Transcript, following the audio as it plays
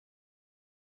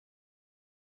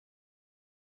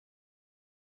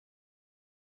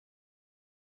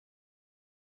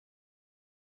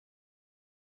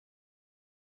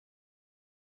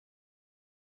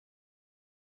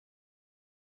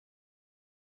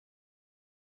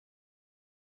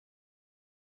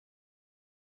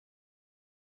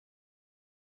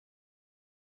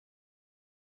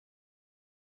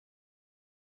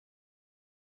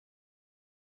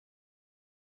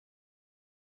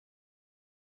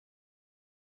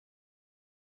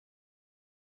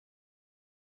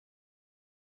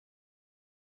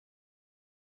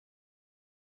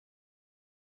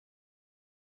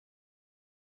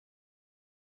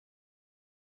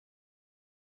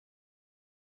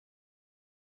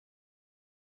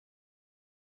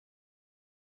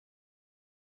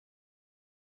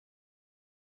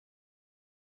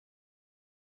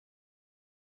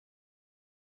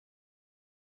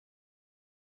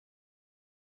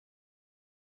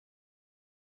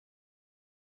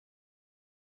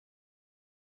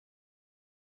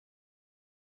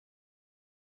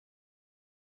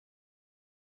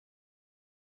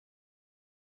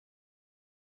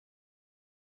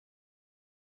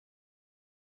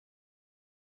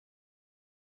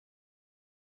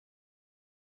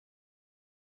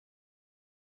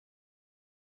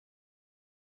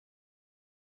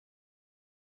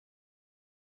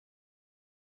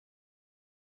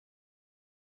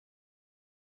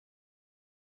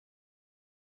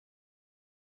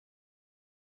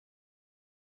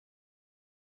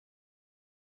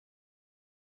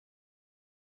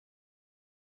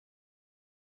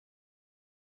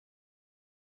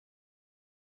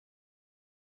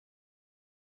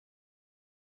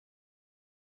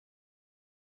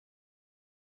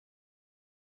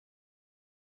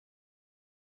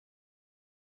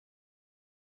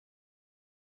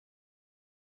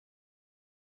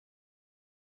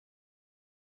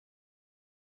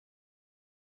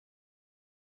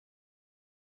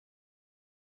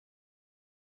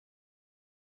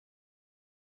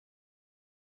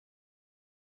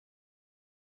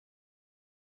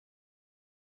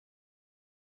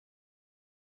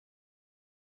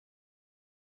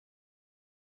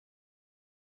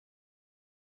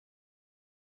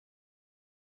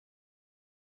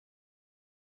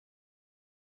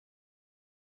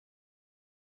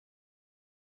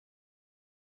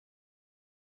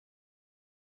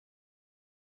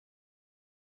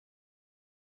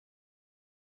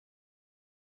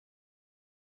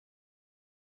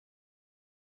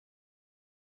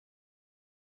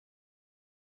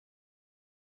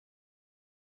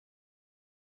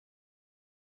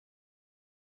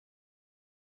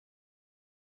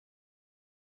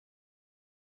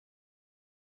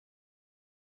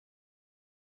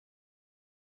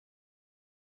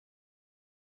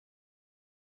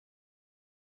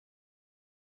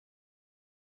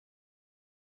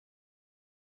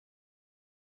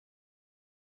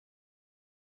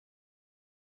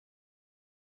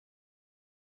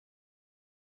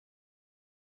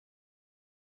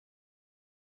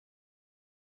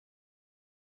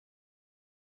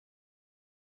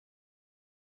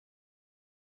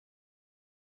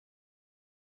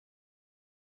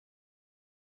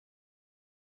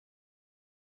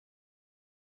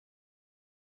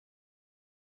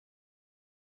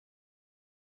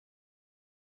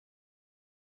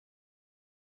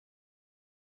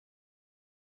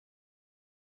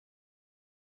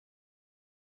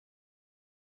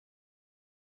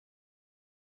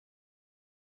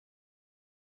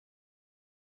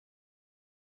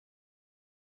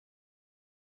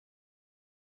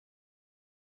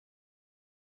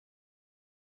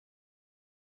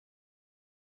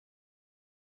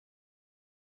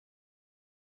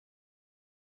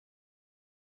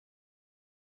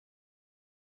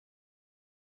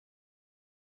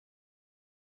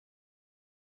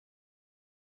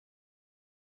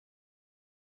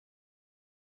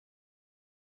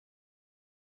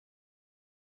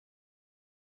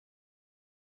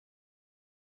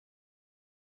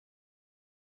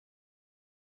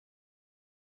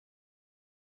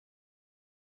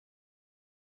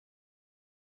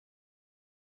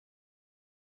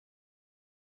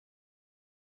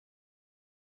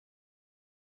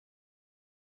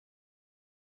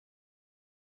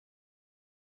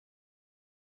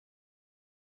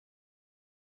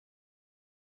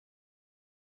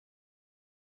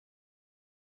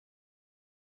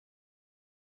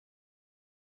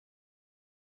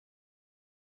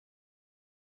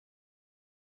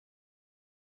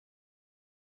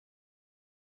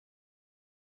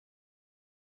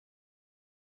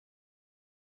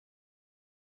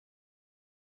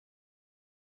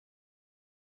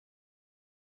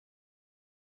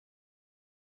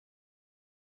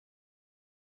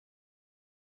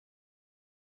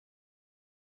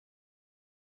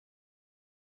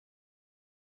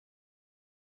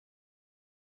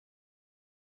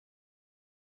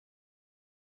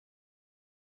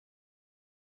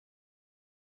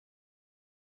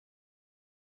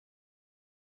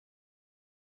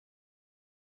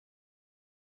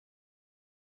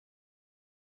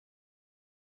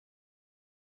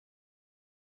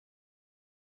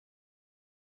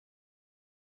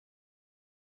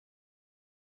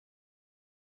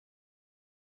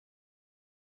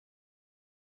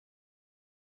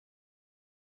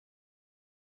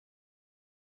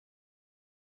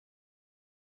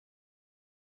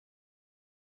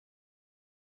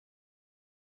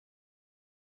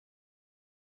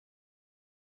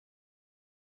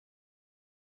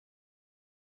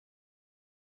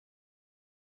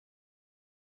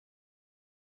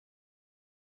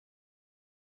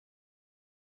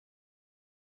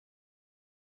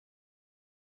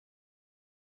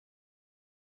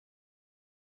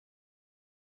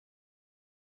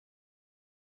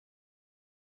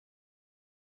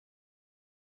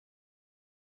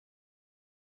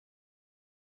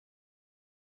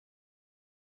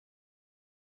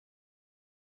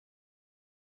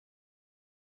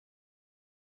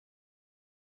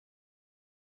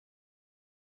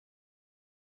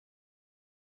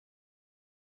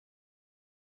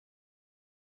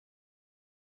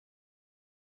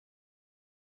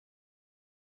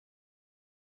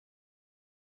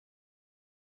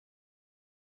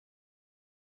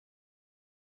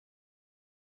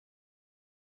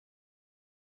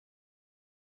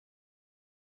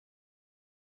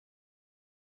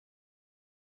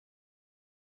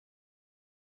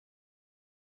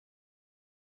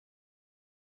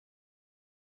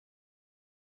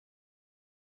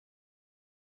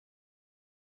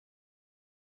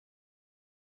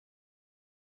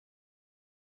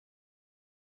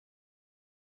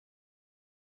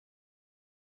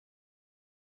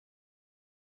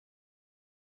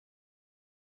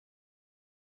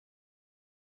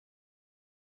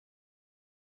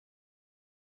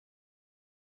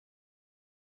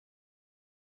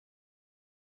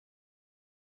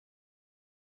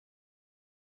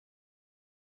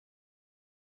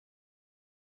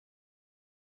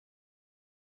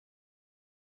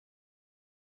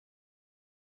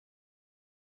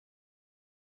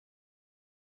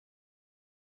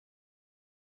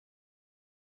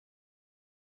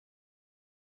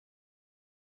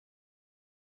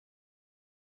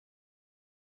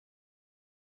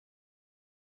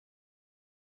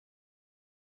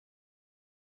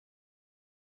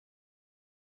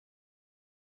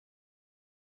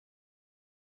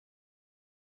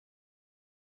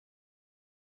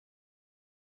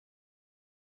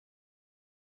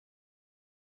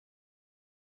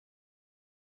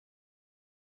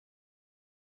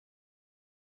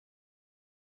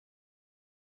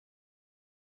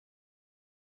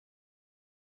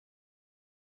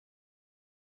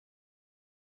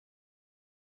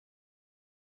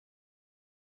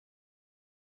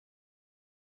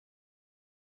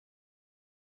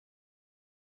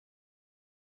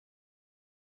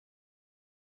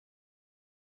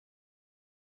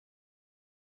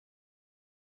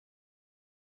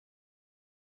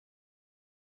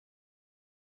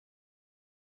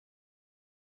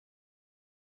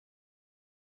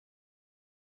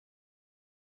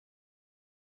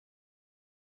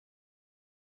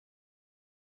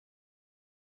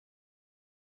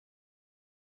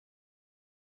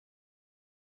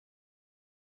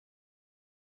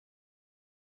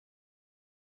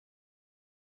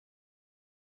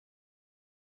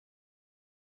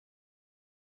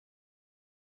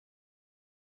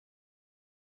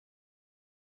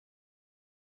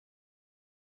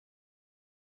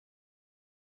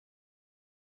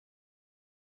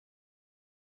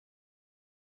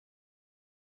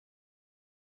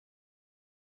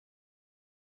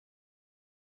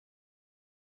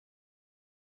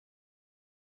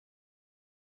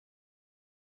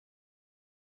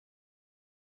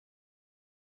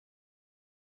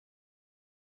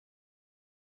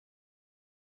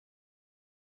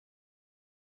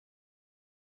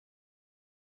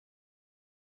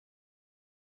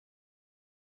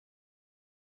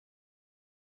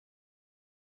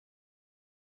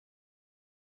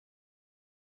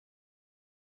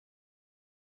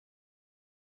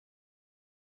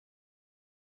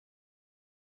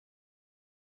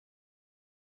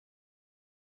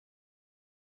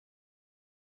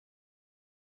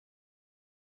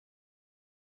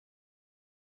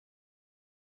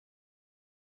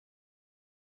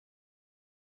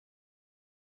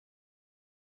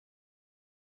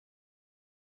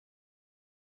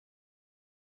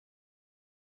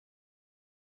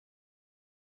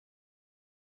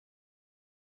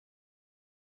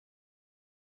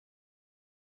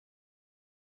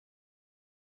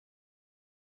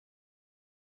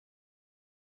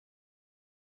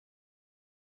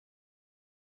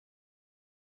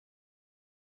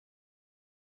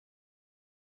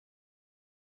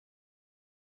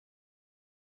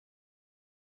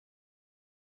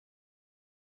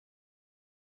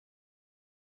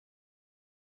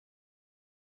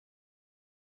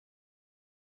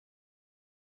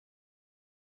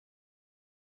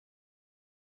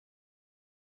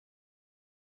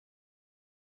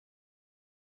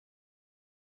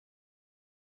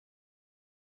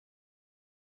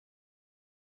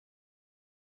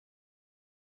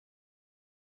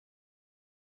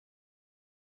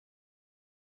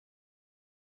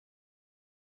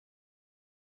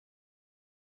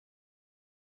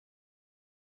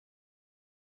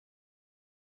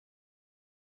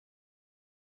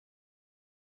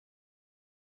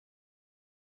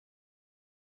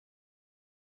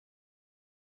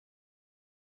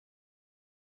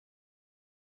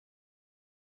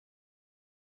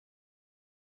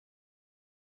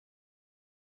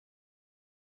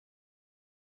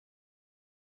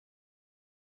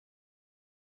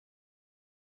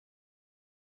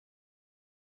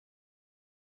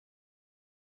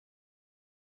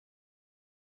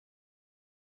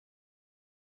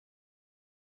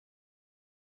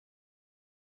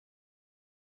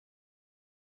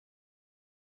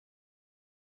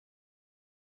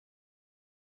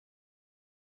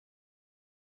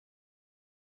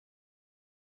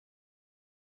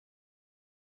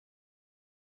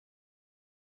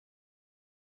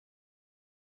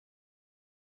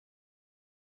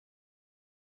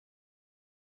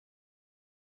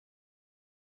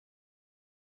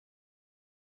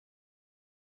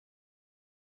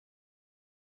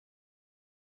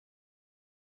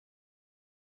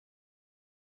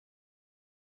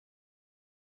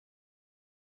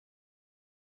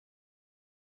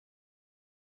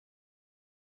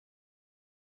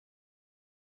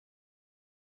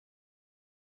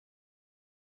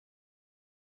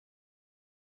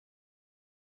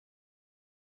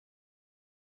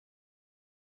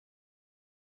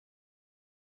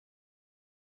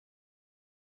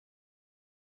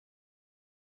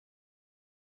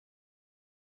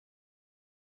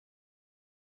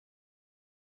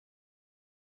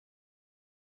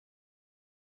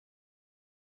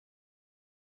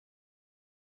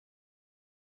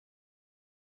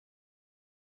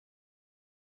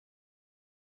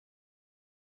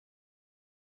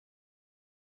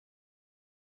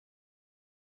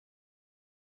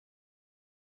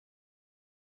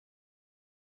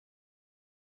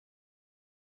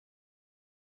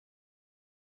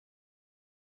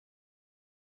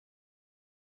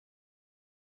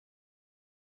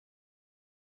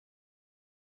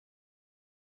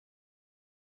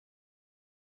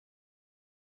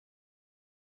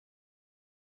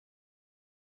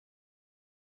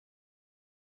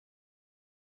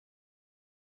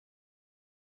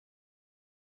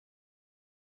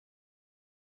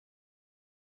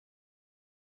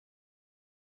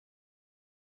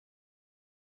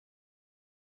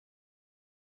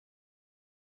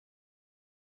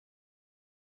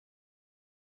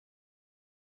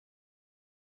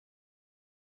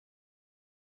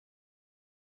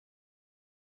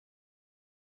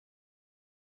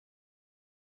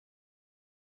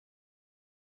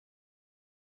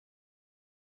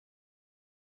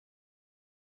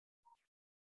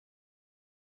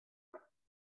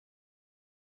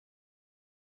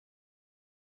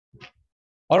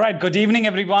All right, good evening,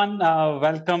 everyone.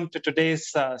 Welcome to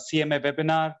today's CMA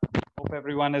webinar. Hope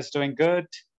everyone is doing good.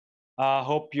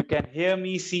 Hope you can hear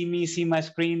me, see my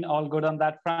screen. All good on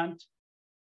that front?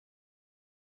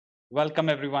 Welcome,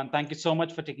 everyone. Thank you so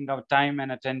much for taking our time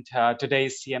and attend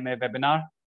today's CMA webinar.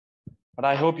 But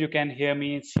I hope you can hear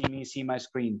me, see my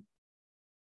screen.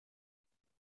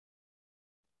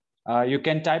 You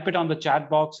can type it on the chat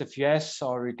box if yes,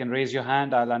 or you can raise your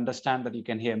hand. I'll understand that you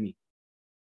can hear me.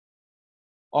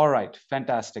 All right,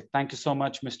 fantastic. Thank you so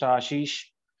much, Mr. Ashish.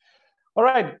 All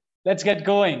right, let's get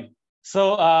going.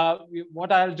 So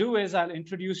what I'll do is I'll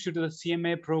introduce you to the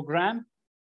CMA program,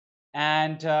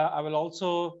 and I will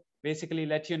also basically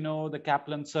let you know the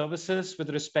Kaplan services with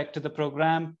respect to the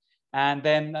program. And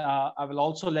then I will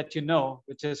also let you know,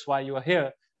 which is why you are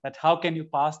here, that how can you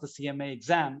pass the CMA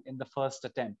exam in the first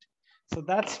attempt. So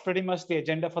that's pretty much the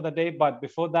agenda for the day. But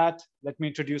before that, let me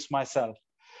introduce myself.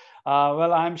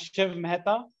 Well, I'm Shiv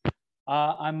Mehta.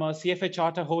 I'm a CFA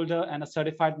charter holder and a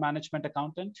certified management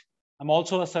accountant. I'm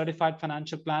also a certified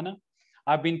financial planner.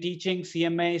 I've been teaching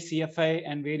CMA, CFA,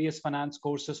 and various finance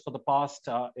courses for the past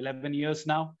 11 years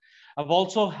now. I've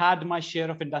also had my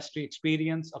share of industry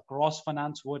experience across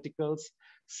finance verticals,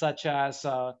 such as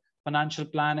financial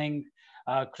planning,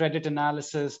 credit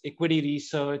analysis, equity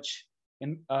research,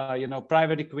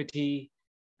 private equity,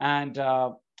 and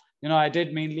I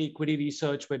did mainly equity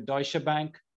research with Deutsche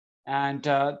Bank. And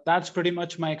that's pretty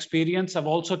much my experience. I've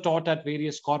also taught at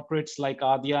various corporates like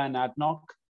Adya and ADNOC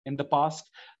in the past.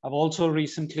 I've also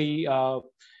recently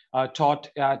taught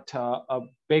at a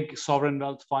big sovereign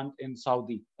wealth fund in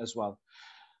Saudi as well.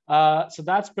 So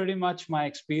that's pretty much my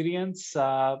experience.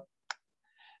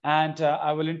 And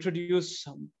I will introduce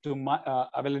you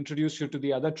to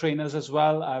the other trainers as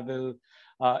well. I will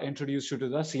introduce you to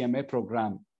the CMA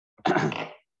program.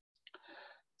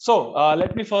 So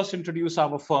let me first introduce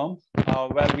our firm,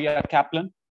 where we are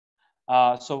Kaplan.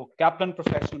 So Kaplan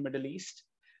Professional Middle East.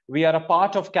 We are a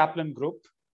part of Kaplan Group,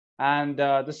 and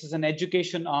this is an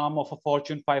education arm of a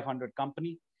Fortune 500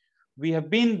 company. We have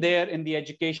been there in the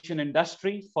education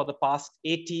industry for the past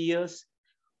 80 years.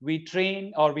 We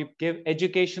train or we give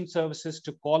education services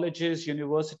to colleges,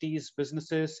 universities,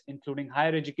 businesses, including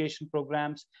higher education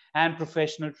programs and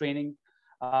professional training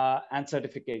and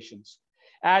certifications.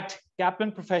 At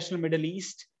Kaplan Professional Middle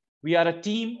East, we are a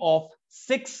team of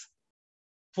 6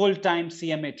 full-time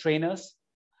CMA trainers,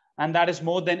 and that is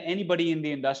more than anybody in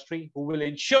the industry who will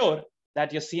ensure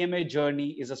that your CMA journey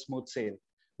is a smooth sail.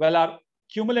 Well, our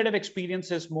cumulative experience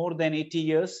is more than 80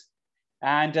 years,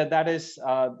 and that is,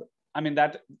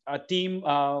 that a team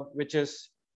which is,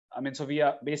 so we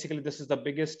are basically, this is the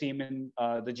biggest team in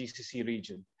the GCC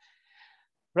region.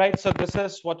 Right, so this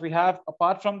is what we have.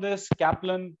 Apart from this,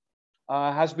 Kaplan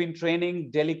has been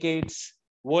training delegates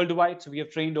worldwide. So we have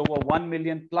trained over 1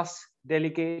 million plus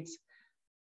delegates.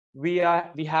 We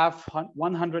have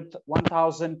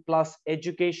 1,000 plus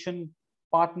education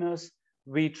partners.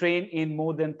 We train in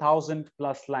more than 1,000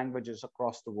 plus languages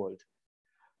across the world.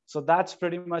 So that's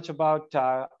pretty much about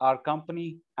our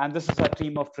company. And this is our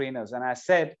team of trainers. And as I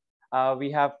said,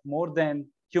 we have more than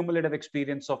cumulative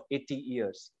experience of 80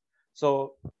 years.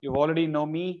 So you already know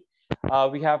me.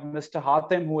 We have Mr.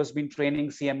 Hatem, who has been training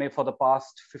CMA for the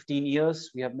past 15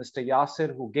 years. We have Mr.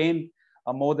 Yasir, who gained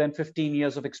more than 15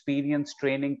 years of experience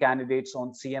training candidates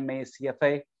on CMA,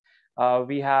 CFA.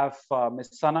 We have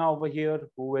Ms. Sana over here,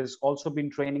 who has also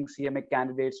been training CMA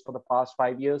candidates for the past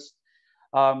 5 years.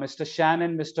 Mr.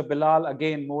 Shannon, Mr. Bilal,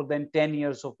 again, more than 10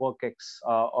 years of work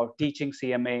of teaching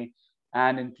CMA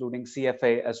and including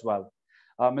CFA as well.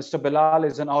 Mr. Bilal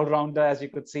is an all-rounder, as you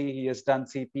could see. He has done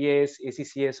CPAs,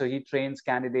 ACCA, so he trains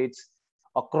candidates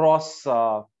across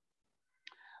all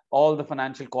the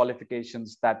financial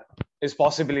qualifications that is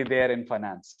possibly there in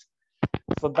finance.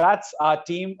 So that's our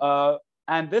team,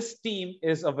 and this team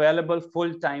is available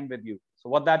full-time with you. So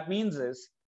what that means is,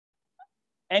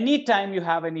 anytime you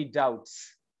have any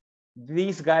doubts,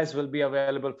 these guys will be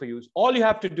available for you. All you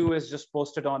have to do is just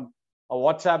post it on a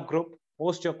WhatsApp group,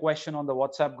 post your question on the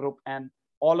WhatsApp group, and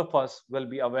all of us will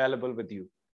be available with you.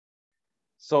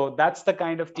 So that's the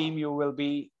kind of team you will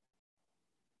be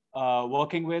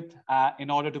working with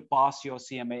in order to pass your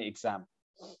CMA exam.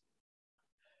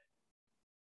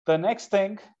 The next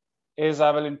thing is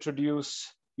I will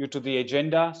introduce you to the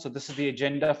agenda. So this is the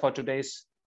agenda for today's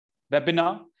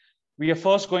webinar. We are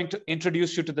first going to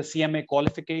introduce you to the CMA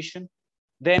qualification.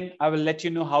 Then I will let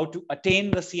you know how to attain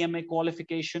the CMA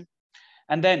qualification.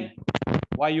 And then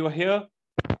while you are here,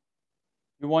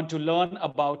 you want to learn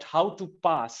about how to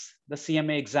pass the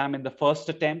CMA exam in the first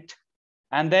attempt.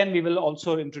 And then we will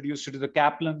also introduce you to the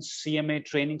Kaplan CMA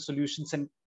training solutions and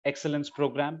excellence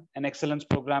program. An excellence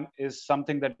program is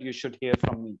something that you should hear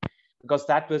from me because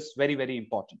that was very, very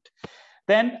important.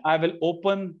 Then I will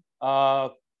open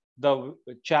the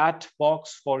chat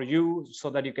box for you so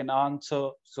that you can answer,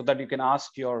 so that you can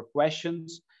ask your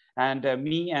questions, and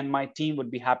me and my team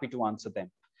would be happy to answer them.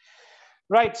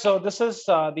 Right, so this is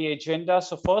the agenda.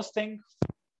 So first thing,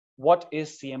 what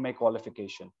is CMA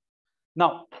qualification?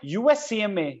 Now, US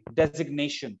CMA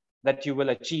designation that you will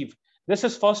achieve, this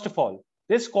is first of all,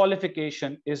 this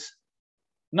qualification is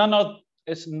none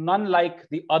like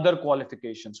the other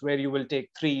qualifications where you will take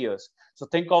 3 years. So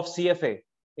think of CFA.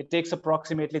 It takes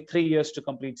approximately 3 years to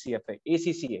complete CFA.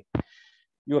 ACCA,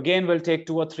 you again will take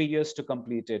 2 or 3 years to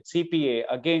complete it. CPA,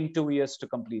 again 2 years to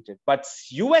complete it. But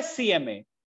US CMA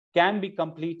can be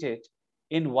completed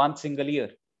in 1 single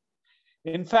year.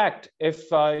 In fact,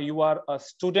 if you are a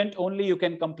student only, you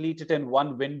can complete it in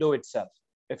 1 window itself.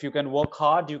 If you can work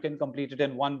hard, you can complete it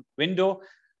in 1 window.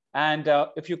 And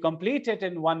if you complete it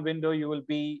in 1 window, you will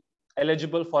be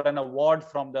eligible for an award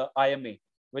from the IMA,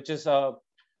 which is a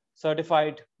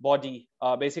certified body.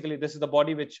 Basically, this is the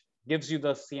body which gives you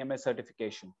the CMA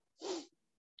certification.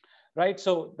 Right,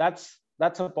 so that's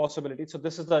a possibility. So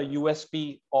this is the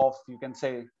USP of, you can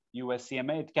say, US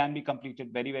CMA. It can be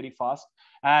completed very, very fast.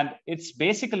 And it's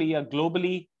basically a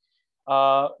global,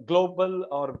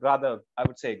 or rather, I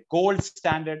would say, gold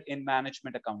standard in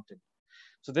management accounting.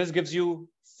 So this gives you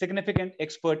significant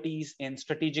expertise in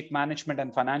strategic management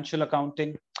and financial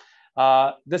accounting.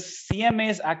 The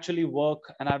CMAs actually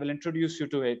work, and I will introduce you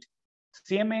to it.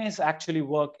 CMAs actually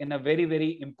work in a very,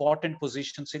 very important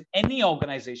positions in any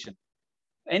organization.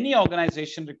 Any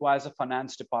organization requires a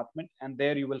finance department, and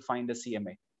there you will find a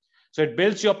CMA. So it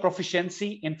builds your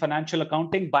proficiency in financial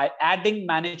accounting by adding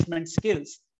management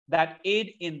skills that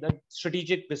aid in the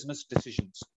strategic business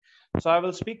decisions. So I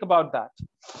will speak about that.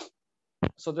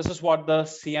 So this is what the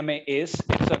CMA is.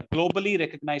 It's a globally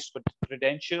recognized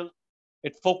credential.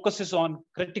 It focuses on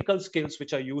critical skills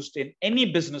which are used in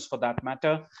any business for that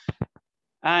matter.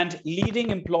 And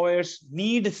leading employers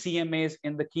need CMAs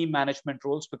in the key management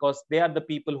roles because they are the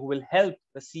people who will help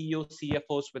the CEO,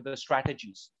 CFOs with the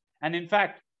strategies. And in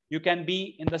fact, you can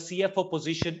be in the CFO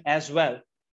position as well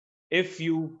if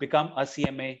you become a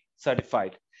CMA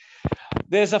certified.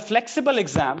 There's a flexible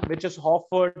exam which is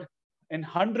offered in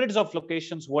hundreds of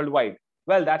locations worldwide.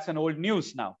 Well, that's an old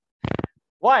news now.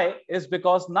 Why? Is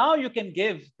because now you can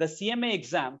give the CMA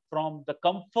exam from the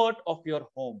comfort of your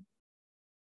home.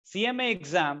 CMA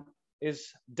exam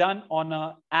is done on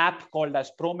an app called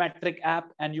as Prometric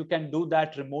app, and you can do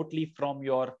that remotely from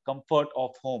your comfort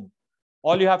of home.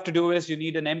 All you have to do is you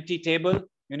need an empty table,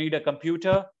 you need a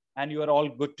computer, and you are all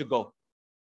good to go.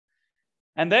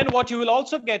 And then what you will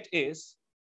also get is,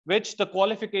 which the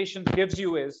qualification gives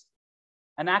you, is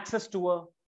an access to a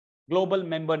global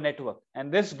member network.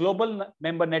 And this global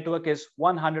member network is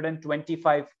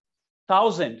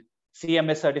 125,000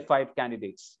 CMA certified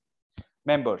candidates,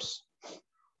 members.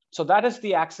 So that is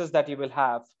the access that you will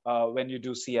have when you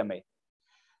do CMA.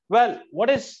 Well,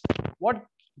 what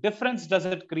difference does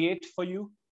it create for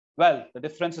you? Well, the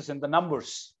difference is in the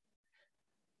numbers.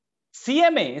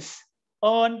 CMAs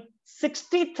earn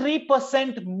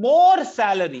 63% more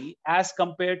salary as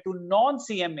compared to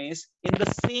non-CMAs in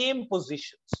the same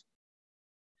positions.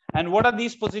 And what are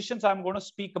these positions? I'm going to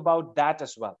speak about that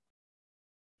as well.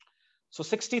 So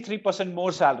 63%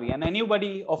 more salary. And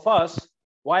anybody of us,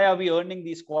 why are we earning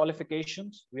these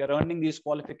qualifications? We are earning these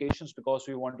qualifications because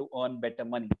we want to earn better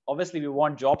money. Obviously, we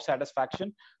want job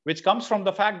satisfaction, which comes from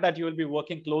the fact that you will be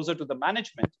working closer to the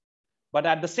management. But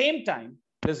at the same time,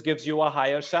 this gives you a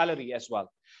higher salary as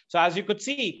well. So as you could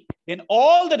see, in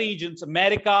all the regions,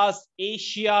 Americas,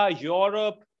 Asia,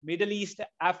 Europe, Middle East,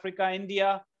 Africa,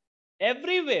 India,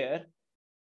 everywhere,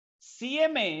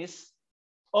 CMAs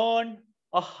earn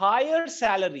a higher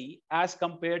salary as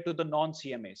compared to the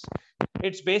non-CMAs.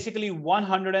 It's basically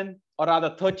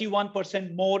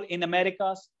 31% more in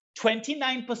Americas,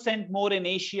 29% more in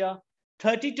Asia,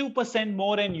 32%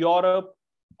 more in Europe,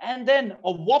 and then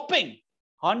a whopping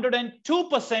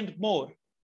 102% more.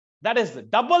 That is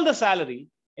double the salary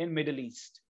in Middle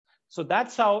East. So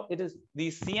that's how it is.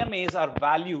 These CMAs are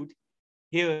valued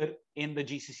here in the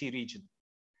GCC region.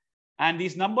 And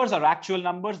these numbers are actual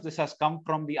numbers. This has come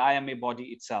from the IMA body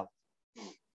itself.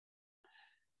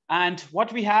 And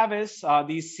what we have is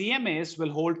these CMAs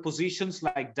will hold positions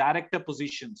like director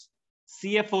positions,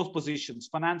 CFO positions,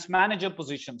 finance manager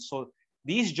positions. So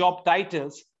these job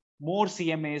titles, more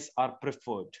CMAs are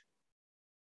preferred.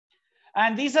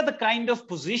 And these are the kind of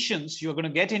positions you're going to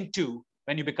get into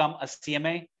when you become a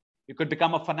CMA. You could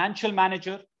become a financial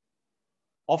manager.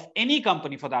 of any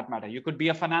company for that matter. You could be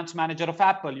a finance manager of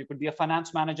Apple. You could be a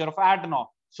finance manager of ADNOC.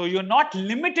 So you're not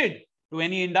limited to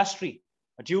any industry,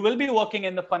 but you will be working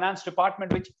in the finance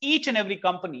department, which each and every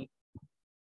company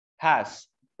has,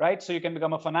 right? So you can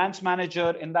become a finance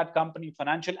manager in that company,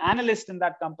 financial analyst in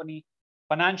that company,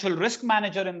 financial risk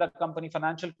manager in that company,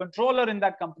 financial controller in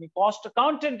that company, cost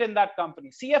accountant in that company,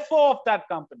 CFO of that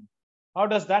company. How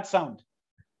does that sound?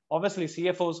 Obviously,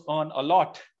 CFOs earn a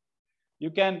lot. You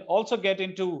can also get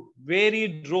into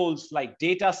varied roles like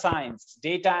data science,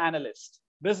 data analyst,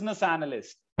 business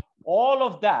analyst. All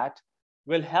of that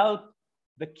will help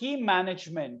the key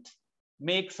management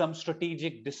make some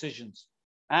strategic decisions.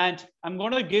 And I'm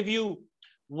going to give you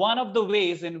one of the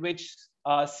ways in which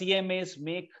CMAs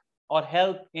make or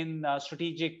help in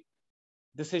strategic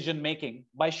decision making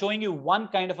by showing you one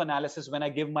kind of analysis when I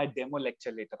give my demo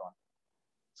lecture later on.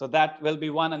 So that will be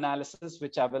one analysis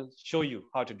which I will show you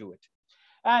how to do it.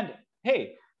 And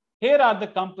hey, here are the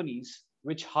companies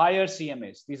which hire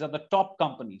CMAs. These are the top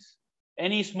companies.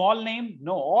 Any small name?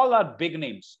 No, all are big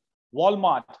names.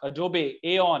 Walmart, Adobe,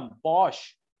 Aon, Bosch,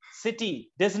 Citi,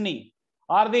 Disney.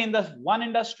 Are they in the one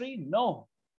industry? No,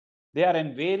 they are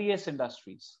in various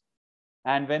industries.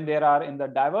 And when they are in the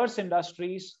diverse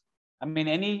industries, I mean,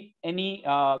 any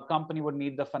company would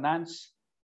need the finance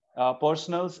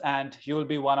personals, and you will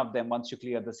be one of them once you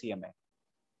clear the CMA.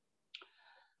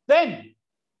 Then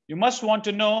you must want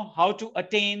to know how to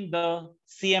attain the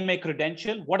CMA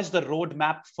credential. What is the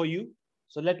roadmap for you?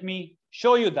 So let me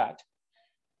show you that.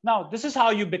 Now, this is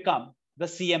how you become the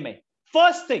CMA.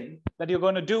 First thing that you're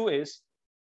going to do is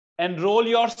enroll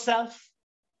yourself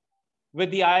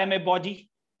with the IMA body,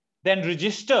 then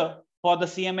register for the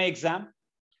CMA exam.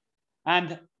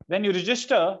 And when you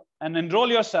register and enroll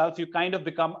yourself, you kind of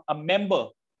become a member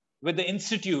with the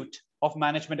Institute of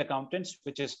Management Accountants,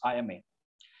 which is IMA.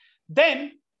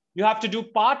 Then you have to do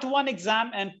part 1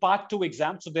 exam and part 2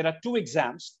 exam. So there are 2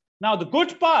 exams. Now, the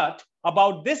good part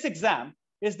about this exam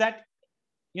is that,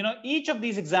 you know, each of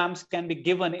these exams can be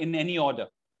given in any order.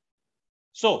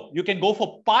 So you can go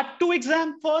for part 2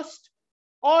 exam first,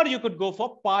 or you could go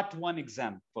for part 1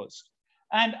 exam first.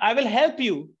 And I will help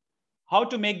you how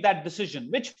to make that decision.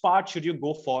 Which part should you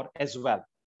go for as well?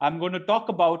 I'm going to talk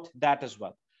about that as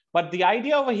well. But the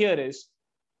idea over here is,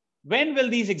 when will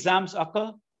these exams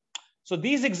occur? So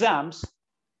these exams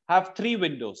have 3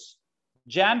 windows.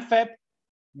 Jan, Feb,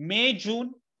 May,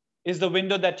 June is the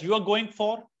window that you are going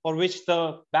for which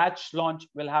the batch launch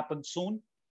will happen soon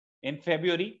in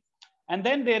February. And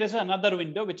then there is another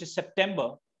window, which is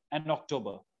September and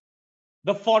October.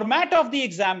 The format of the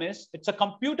exam is, it's a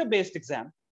computer-based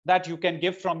exam that you can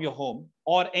give from your home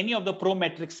or any of the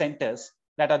Prometric centers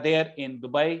that are there in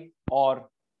Dubai or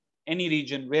any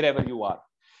region, wherever you are.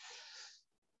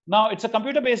 Now, it's a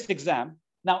computer-based exam.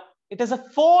 Now, it is a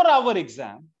 4-hour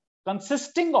exam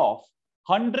consisting of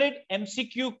 100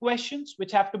 MCQ questions,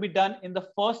 which have to be done in the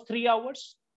first 3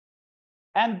 hours.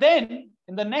 And then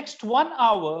in the next 1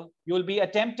 hour, you will be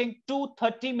attempting 2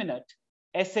 30-minute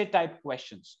essay type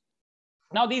questions.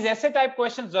 Now, these essay type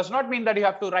questions does not mean that you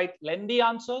have to write lengthy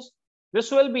answers.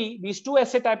 This will be, these 2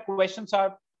 essay type questions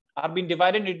are being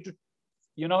divided into,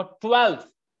 12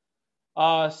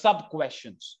 sub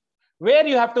questions, where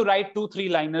you have to write 2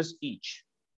 3-liners each,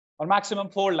 or maximum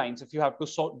 4 lines if you have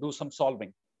to do some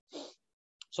solving.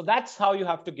 So that's how you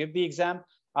have to give the exam.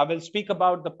 I will speak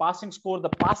about the passing score. The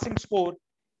passing score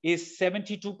is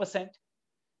 72%.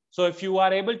 So if you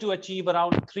are able to achieve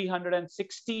around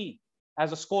 360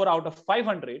 as a score out of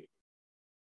 500,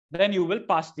 then you will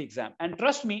pass the exam. And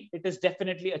trust me, it is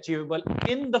definitely achievable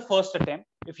in the first attempt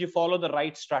if you follow the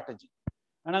right strategy.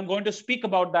 And I'm going to speak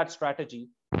about that strategy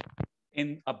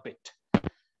in a bit.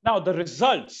 Now, the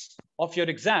results of your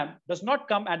exam does not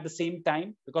come at the same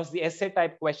time because the essay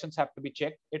type questions have to be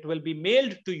checked. It will be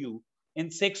mailed to you in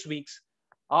 6 weeks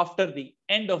after the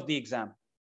end of the exam.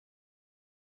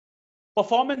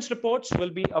 Performance reports will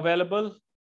be available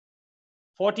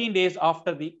 14 days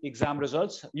after the exam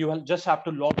results. You will just have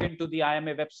to log into the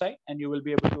IMA website and you will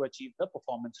be able to achieve the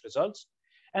performance results.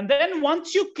 And then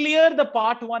once you clear the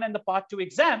part 1 and the part 2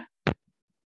 exam,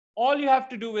 all you have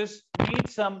to do is meet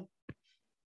some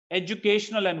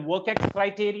educational and work ex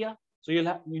criteria. So you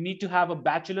need to have a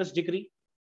bachelor's degree,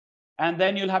 and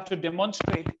then you'll have to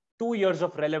demonstrate 2 years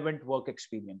of relevant work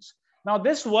experience. Now,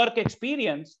 this work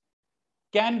experience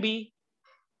can be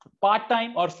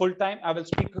part-time or full-time. I will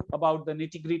speak about the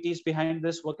nitty-gritties behind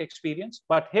this work experience.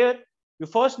 But here, you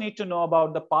first need to know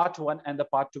about the part 1 and the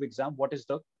part 2 exam. What is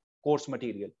the course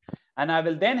material? And I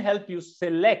will then help you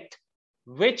select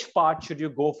which part should you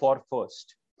go for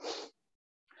first.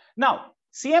 Now,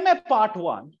 CMA part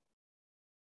 1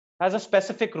 has a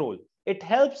specific role. It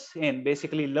helps in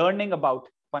basically learning about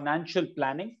financial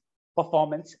planning,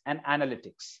 performance, and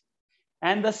analytics.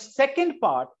 And the second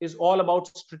part is all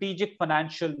about strategic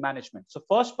financial management. So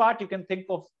first part, you can think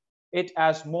of it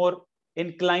as more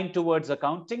inclined towards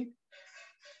accounting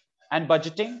and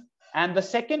budgeting. And the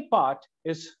second part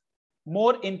is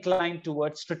more inclined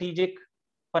towards strategic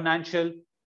financial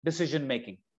decision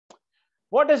making.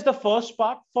 What is the first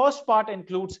part? First part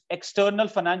includes external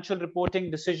financial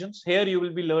reporting decisions. Here you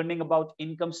will be learning about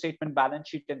income statement, balance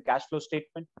sheet, and cash flow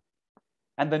statement,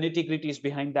 and the nitty-gritties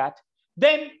behind that.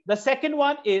 Then the second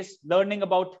one is learning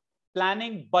about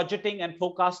planning, budgeting, and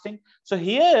forecasting. So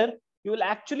here you will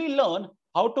actually learn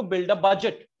how to build a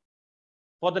budget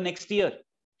for the next year.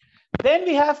 Then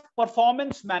we have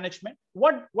performance management.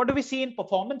 What do we see in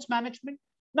performance management?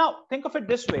 Now, think of it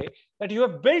this way, that you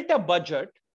have built a budget.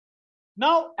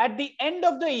 Now, at the end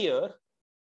of the year,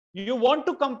 you want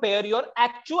to compare your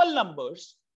actual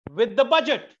numbers with the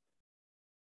budget.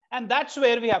 And that's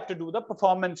where we have to do the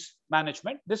performance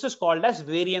management. This is called as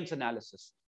variance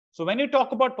analysis. So when you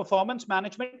talk about performance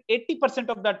management, 80%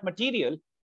 of that material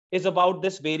is about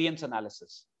this variance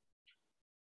analysis.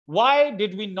 Why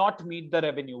did we not meet the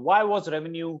revenue? Why was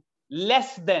revenue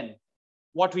less than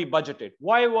what we budgeted?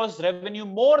 Why was revenue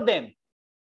more than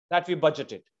that we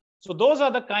budgeted? So those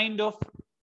are the kind of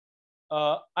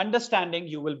understanding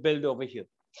you will build over here.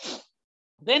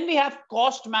 Then we have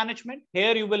cost management.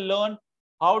 Here you will learn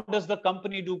how does the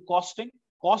company do costing,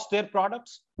 cost their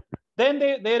products. Then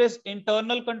there is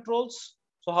internal controls.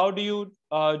 So how do you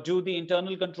do the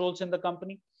internal controls in the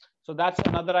company? So that's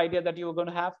another idea that you're going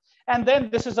to have. And then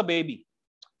this is a baby.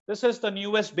 This is the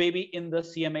newest baby in the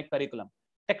CMA curriculum,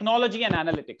 technology and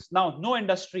analytics. Now, no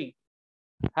industry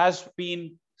has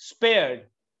been spared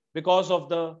because of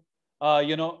the,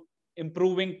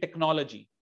 improving technology.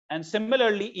 And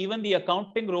similarly, even the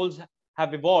accounting roles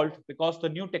have evolved because the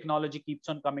new technology keeps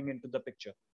on coming into the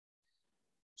picture.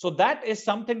 So that is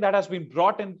something that has been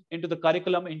brought into the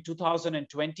curriculum in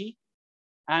 2020.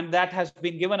 And that has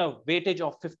been given a weightage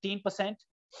of 15%.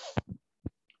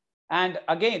 And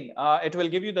again, it will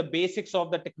give you the basics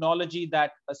of the technology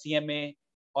that a CMA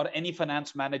or any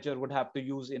finance manager would have to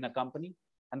use in a company.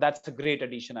 And that's a great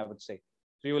addition, I would say.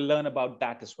 So you will learn about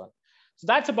that as well. So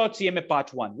that's about CMA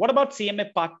Part 1. What about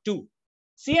CMA Part 2?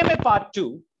 CMA Part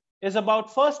 2 is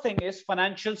about, first thing is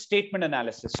financial statement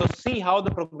analysis. So see how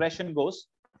the progression goes.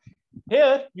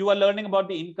 Here, you are learning about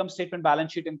the income statement,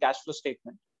 balance sheet, and cash flow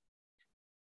statement.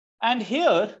 And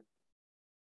here,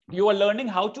 you are learning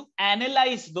how to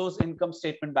analyze those income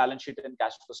statement, balance sheet, and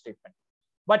cash flow statement.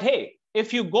 But hey,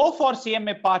 if you go for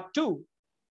CMA Part 2,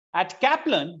 at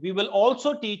Kaplan, we will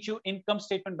also teach you income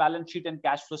statement, balance sheet, and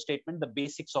cash flow statement, the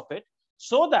basics of it,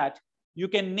 so that you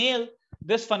can nail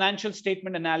this financial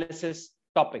statement analysis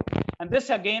topic. And this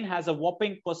again has a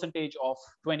whopping percentage of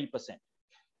 20%.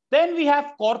 Then we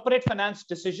have corporate finance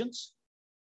decisions.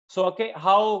 So, okay,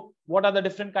 what are the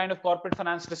different kind of corporate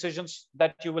finance decisions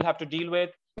that you will have to deal with?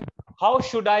 How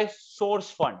should I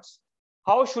source funds?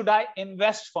 How should I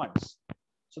invest funds?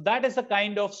 So that is the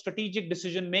kind of strategic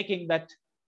decision making that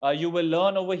you will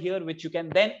learn over here, which you can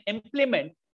then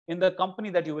implement in the company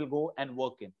that you will go and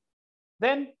work in.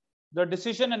 Then the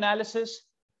decision analysis,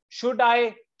 should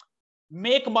I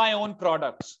make my own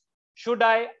products? Should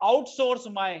I outsource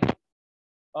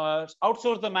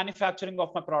the manufacturing of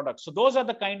my products? So those are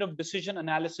the kind of decision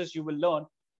analysis you will learn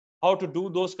how to do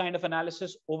those kind of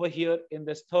analysis over here in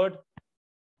this third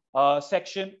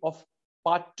section of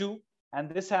Part 2. And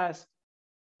this has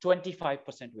 25%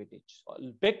 weightage,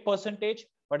 a big percentage.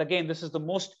 But again, this is the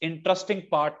most interesting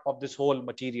part of this whole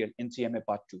material in CMA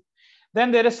Part 2.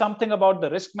 Then there is something about the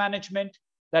risk management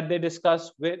that they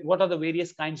discuss. What are the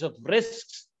various kinds of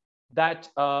risks that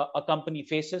a company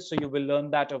faces? So you will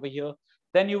learn that over here.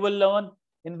 Then you will learn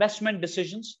investment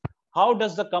decisions. How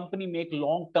does the company make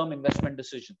long-term investment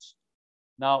decisions?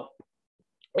 Now,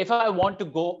 if I want to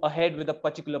go ahead with a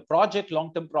particular project,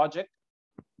 long-term project,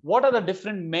 what are the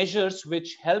different measures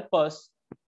which help us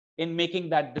in making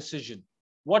that decision?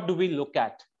 What do we look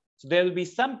at? So there will be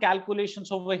some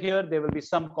calculations over here. There will be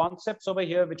some concepts over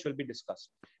here which will be discussed.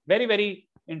 Very, very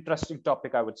interesting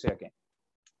topic, I would say again.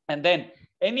 And then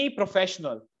any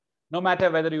professional, no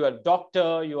matter whether you are a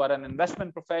doctor, you are an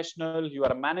investment professional, you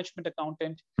are a management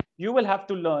accountant, you will have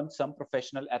to learn some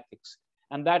professional ethics.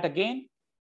 And that again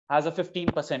has a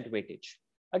 15% weightage.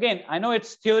 Again, I know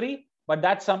it's theory, but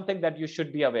that's something that you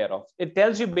should be aware of. It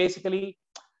tells you basically,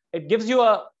 it gives you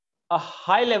a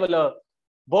high level, a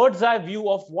bird's eye view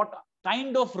of what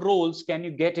kind of roles can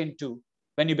you get into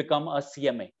when you become a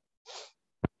CMA.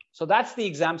 So that's the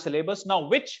exam syllabus. Now,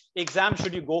 which exam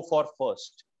should you go for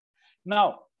first?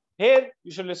 Now, here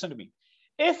you should listen to me.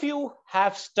 If you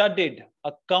have studied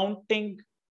accounting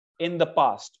in the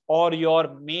past or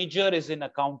your major is in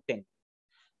accounting,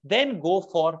 then go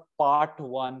for part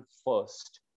 1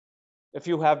 first. If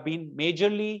you have been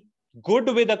majorly good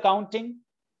with accounting,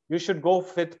 you should go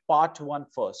with part 1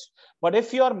 first. But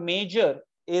if your major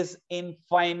is in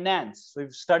finance, so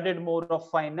you've studied more of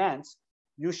finance,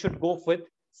 you should go with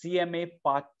CMA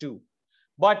part 2.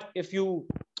 But if you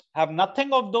have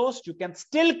nothing of those, you can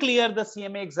still clear the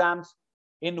CMA exams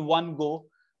in one go.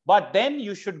 But then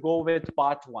you should go with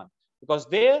part 1, because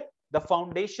there the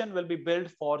foundation will be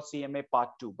built for CMA part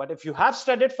 2. But if you have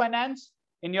studied finance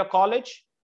in your college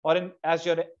or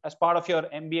as part of your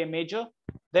MBA major,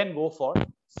 then go for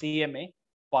CMA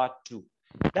part 2.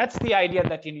 That's the idea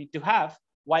that you need to have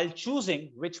while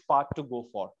choosing which part to go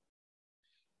for.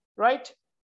 Right?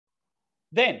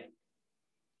 Then,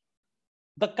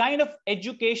 the kind of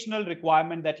educational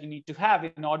requirement that you need to have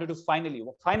in order to finally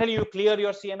you clear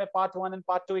your CMA part 1 and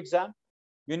part 2 exam.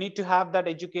 You need to have that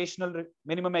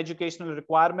minimum educational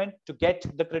requirement to get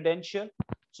the credential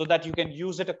so that you can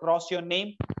use it across your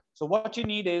name. So what you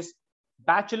need is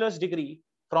bachelor's degree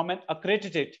from an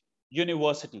accredited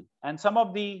university. And some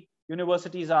of the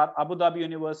universities are Abu Dhabi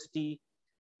University,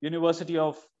 University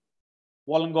of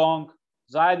Wollongong,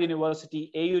 Zayed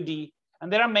University, AUD,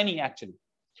 and there are many actually.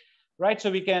 Right,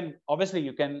 so we can, obviously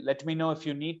you can let me know if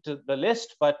you need the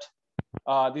list, but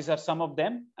these are some of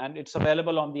them and it's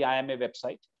available on the IMA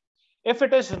website. If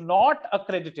it is not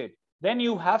accredited, then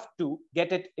you have to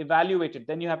get it evaluated.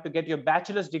 Then you have to get your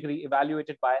bachelor's degree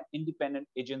evaluated by an independent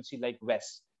agency like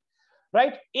WES.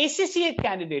 Right, ACCA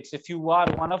candidates, if you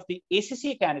are one of the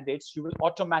ACCA candidates, you will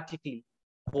automatically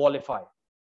qualify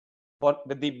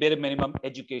with the bare minimum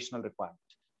educational requirement.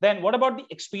 Then what about the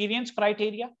experience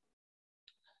criteria?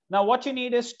 Now, what you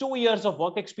need is 2 years of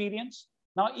work experience.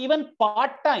 Now, even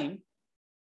part-time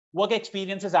work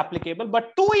experience is applicable,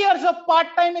 but 2 years of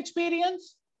part-time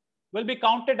experience will be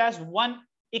counted as one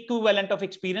equivalent of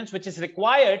experience, which is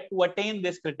required to attain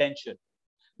this credential.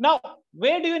 Now,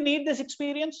 where do you need this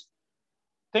experience?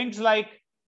 Things like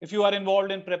if you are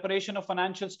involved in preparation of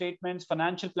financial statements,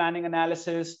 financial planning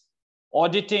analysis,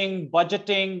 auditing,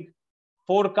 budgeting,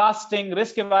 forecasting,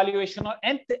 risk evaluation, or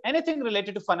anything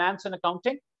related to finance and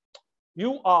accounting,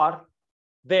 you are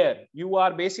there. You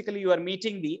are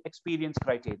meeting the experience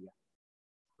criteria,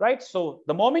 right? So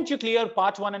the moment you clear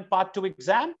part 1 and part 2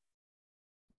 exam,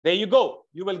 there you go.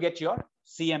 You will get your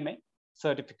CMA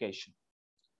certification.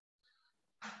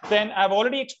 Then I've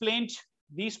already explained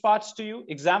these parts to you.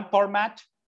 Exam format,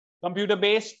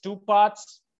 computer-based, 2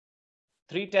 parts,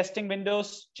 3 testing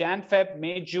windows, Jan, Feb,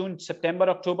 May, June, September,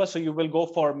 October. So you will go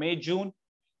for May, June.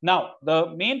 Now, the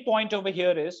main point over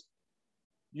here is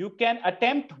you can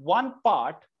attempt one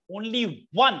part only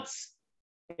once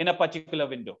in a particular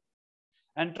window.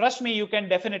 And trust me, you can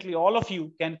definitely, all of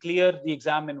you can clear the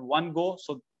exam in one go.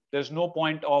 So there's no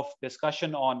point of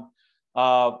discussion on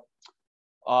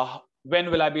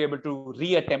when will I be able to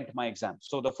re-attempt my exam.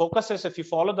 So the focus is if you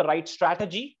follow the right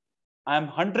strategy, I'm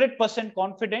 100%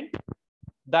 confident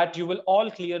that you will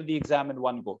all clear the exam in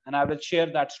one go. And I will share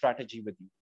that strategy with you.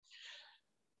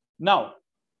 Now,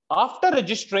 after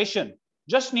registration,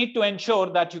 just need to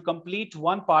ensure that you complete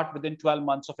one part within 12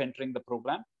 months of entering the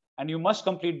program, and you must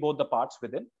complete both the parts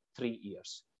within 3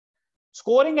 years.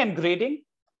 Scoring and grading.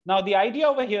 Now, the idea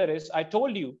over here is I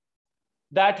told you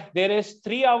that there is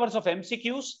 3 hours of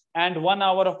MCQs and 1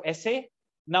 hour of essay.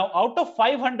 Now, out of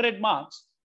 500 marks,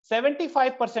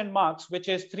 75% marks, which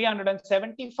is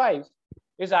 375,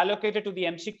 is allocated to the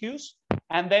MCQs,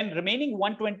 and then remaining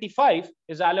 125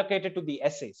 is allocated to the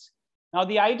essays. Now,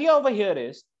 the idea over here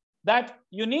is that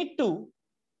you need to,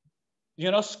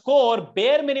 score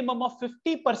bare minimum of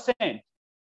 50%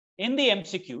 in the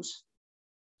MCQs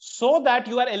so that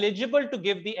you are eligible to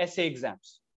give the essay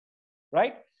exams,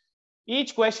 right?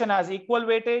 Each question has equal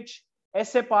weightage.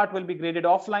 Essay part will be graded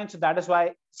offline. So that is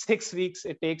why 6 weeks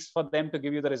it takes for them to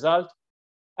give you the result.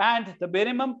 And the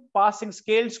minimum passing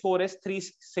scaled score is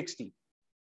 360.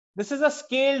 This is a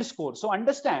scaled score. So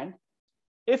understand,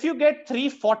 if you get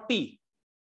 340,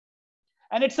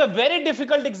 and it's a very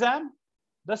difficult exam,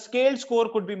 the scaled score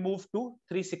could be moved to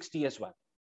 360 as well.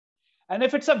 And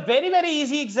if it's a very, very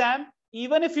easy exam,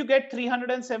 even if you get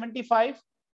 375,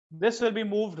 this will be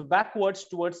moved backwards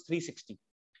towards 360.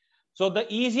 So the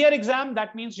easier exam,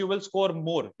 that means you will score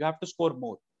more. You have to score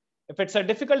more. If it's a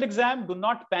difficult exam, do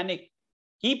not panic.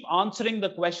 Keep answering the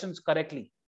questions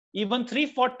correctly. Even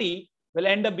 340 will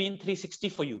end up being 360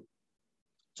 for you.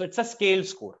 So it's a scale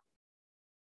score.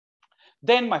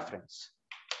 Then, my friends,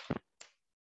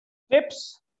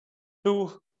 tips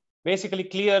to basically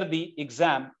clear the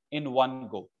exam in one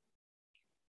go.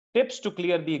 Tips to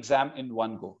clear the exam in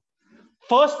one go.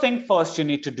 First thing first you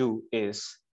need to do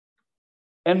is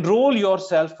enroll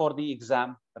yourself for the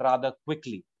exam rather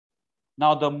quickly.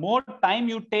 Now, the more time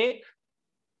you take,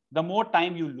 the more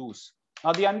time you lose.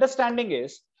 Now, the understanding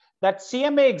is that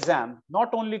CMA exam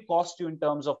not only costs you in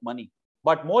terms of money,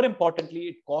 but more importantly,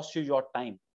 it costs you your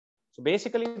time. So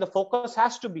basically, the focus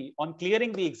has to be on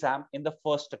clearing the exam in the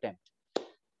first attempt.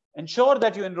 Ensure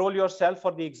that you enroll yourself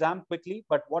for the exam quickly,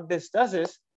 but what this does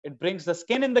is it brings the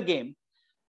skin in the game,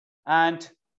 and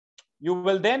you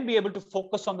will then be able to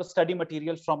focus on the study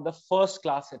material from the first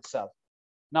class itself.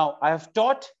 Now, I have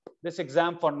taught this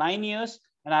exam for 9 years,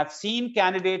 and I've seen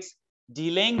candidates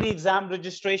delaying the exam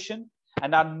registration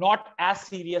and are not as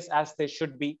serious as they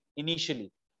should be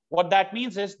initially. What that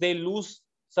means is they lose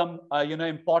some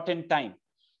important time.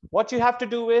 What you have to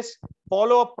do is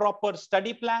follow a proper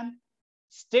study plan,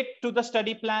 stick to the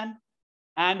study plan,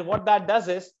 and what that does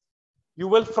is you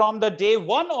will, from the day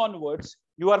one onwards,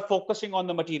 you are focusing on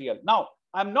the material. Now,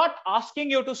 I'm not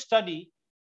asking you to study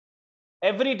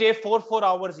every day 4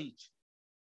 hours each.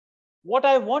 What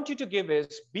I want you to give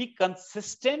is be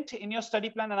consistent in your study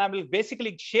plan, and I will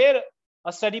basically share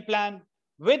a study plan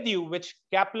with you which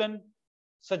Kaplan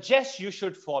suggests you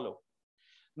should follow.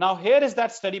 Now, here is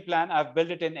that study plan. I've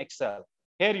built it in Excel.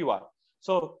 Here you are.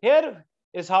 So here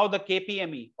is how the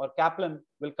KPME or Kaplan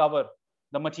will cover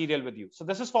the material with you. So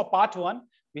this is for part 1.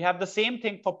 We have the same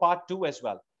thing for part 2 as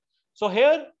well. So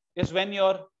here is when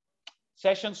your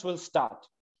sessions will start.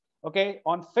 Okay,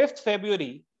 on 5th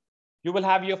February, you will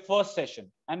have your first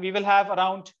session, and we will have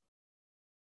around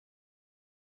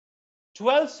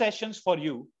 12 sessions for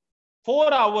you,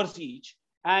 4 hours each.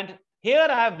 And here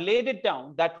I have laid it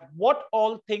down that what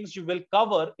all things you will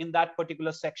cover in that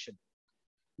particular section.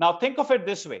 Now think of it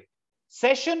this way.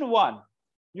 Session 1,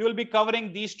 you will be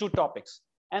covering these 2 topics.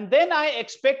 And then I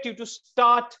expect you to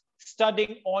start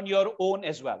studying on your own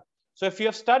as well. So if you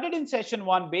have studied in session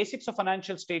 1, basics of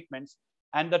financial statements,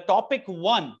 and the topic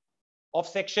 1 of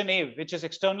section A, which is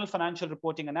external financial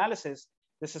reporting analysis,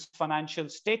 this is financial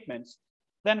statements,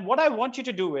 then what I want you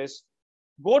to do is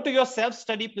go to your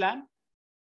self-study plan.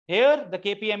 Here, the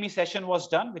KPME session was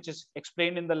done, which is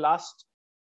explained in the last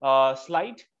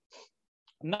slide.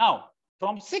 Now,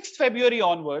 from 6th February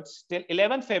onwards till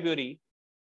 11th February,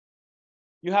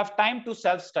 you have time to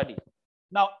self-study.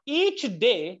 Now, each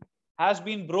day has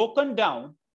been broken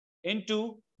down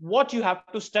into what you have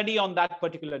to study on that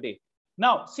particular day.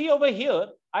 Now, see over here,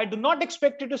 I do not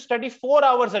expect you to study 4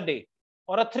 hours a day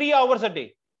or 3 hours a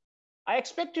day. I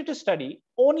expect you to study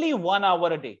only 1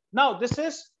 hour a day. Now, this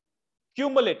is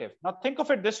cumulative. Now, think of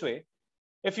it this way.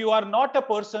 If you are not a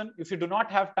person, if you do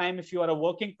not have time, if you are a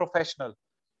working professional,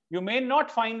 you may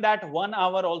not find that 1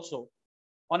 hour also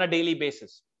on a daily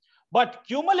basis. But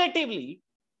cumulatively,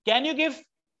 can you give,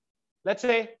 let's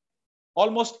say,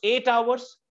 almost 8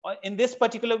 hours in this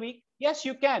particular week? Yes,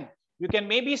 you can. You can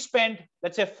maybe spend,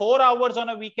 let's say, 4 hours on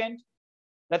a weekend.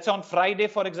 Let's say on Friday,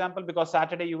 for example, because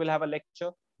Saturday you will have a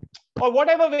lecture. Or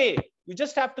whatever way, you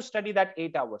just have to study that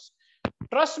 8 hours.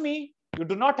 Trust me, you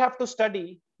do not have to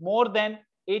study more than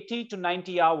 80 to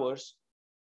 90 hours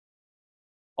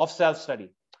of self-study.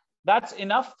 That's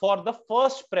enough for the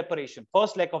first preparation,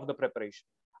 first leg of the preparation.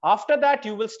 After that,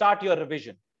 you will start your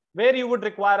revision, where you would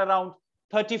require around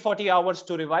 30-40 hours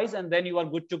to revise, and then you are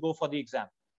good to go for the exam.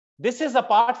 This is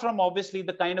apart from obviously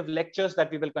the kind of lectures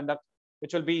that we will conduct,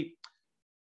 which will be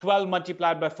 12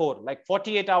 multiplied by 4, like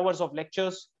 48 hours of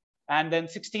lectures and then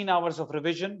 16 hours of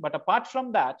revision. But apart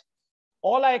from that,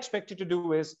 all I expect you to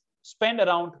do is spend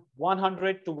around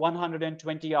 100 to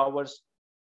 120 hours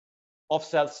of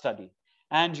self-study,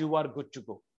 and you are good to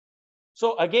go.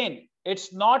 So again,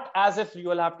 it's not as if you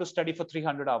will have to study for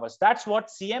 300 hours. That's what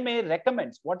CMA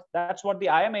recommends. That's what the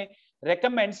IMA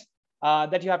recommends,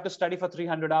 that you have to study for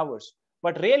 300 hours.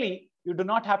 But really, you do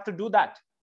not have to do that.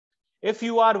 If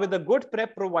you are with a good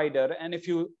prep provider, and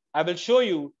I will show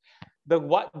you the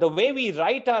way we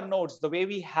write our notes, the way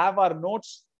we have our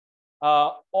notes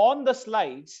on the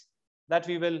slides that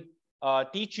we will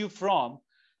teach you from,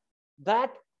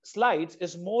 that slides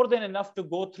is more than enough to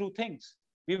go through things.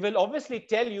 We will obviously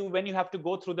tell you when you have to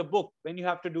go through the book, when you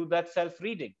have to do that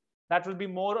self-reading. That will be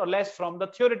more or less from the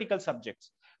theoretical subjects.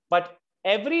 But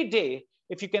every day,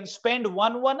 if you can spend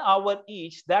 1 hour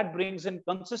each, that brings in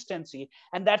consistency.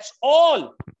 And that's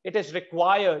all it is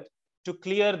required to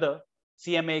clear the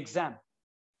CMA exam.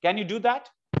 Can you do that?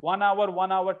 1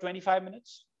 hour, 25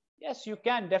 minutes? Yes, you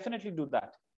can definitely do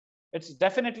that. It's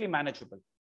definitely manageable,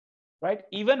 right?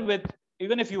 Even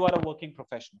if you are a working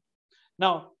professional.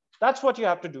 Now, that's what you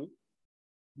have to do.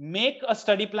 make a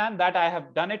study plan that I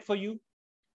have done it for you.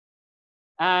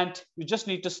 And you just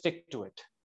need to stick to it.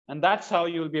 And that's how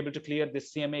you will be able to clear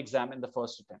this CMA exam in the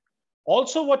first attempt.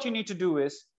 Also, what you need to do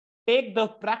is take the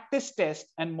practice test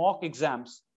and mock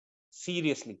exams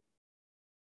seriously.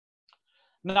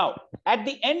 Now, at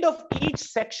the end of each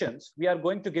sections, we are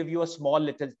going to give you a small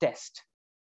little test.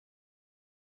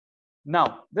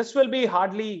 Now, this will be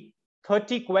hardly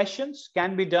 30 questions,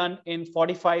 can be done in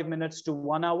 45 minutes to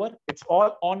 1 hour. It's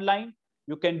all online.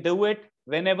 You can do it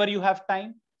whenever you have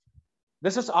time.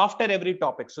 This is after every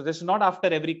topic. So this is not after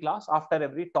every class, after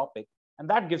every topic. And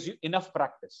that gives you enough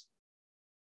practice.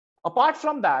 Apart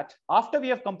from that, after we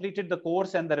have completed the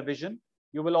course and the revision,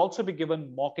 you will also be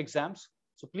given mock exams.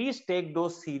 So please take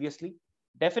those seriously.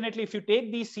 Definitely, if you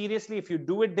take these seriously, if you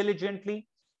do it diligently,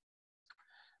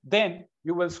 then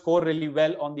you will score really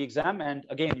well on the exam. And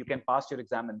again, you can pass your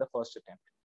exam in the first attempt.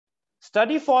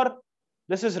 Study for,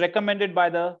 this is recommended by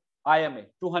the IMA,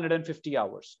 250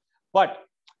 hours. But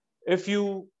if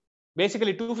you,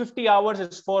 basically 250 hours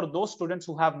is for those students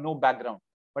who have no background.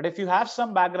 But if you have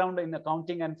some background in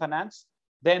accounting and finance,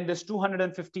 then this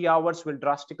 250 hours will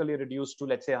drastically reduce to,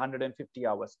 let's say, 150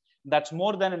 hours. That's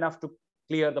more than enough to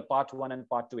clear the part 1 and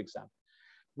part 2 exam.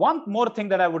 One more thing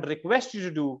that I would request you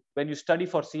to do when you study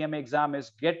for CMA exam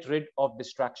is get rid of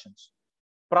distractions.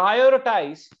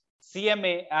 Prioritize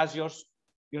CMA as your,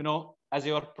 as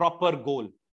your proper goal.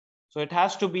 So it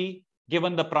has to be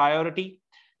given the priority.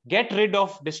 Get rid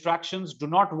of distractions. Do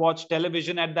not watch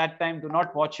television at that time. Do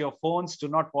not watch your phones. Do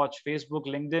not watch Facebook,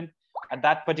 LinkedIn at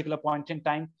that particular point in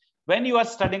time. When you are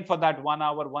studying for that 1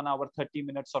 hour, 1 hour, 30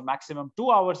 minutes, or maximum 2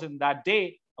 hours in that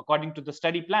day, according to the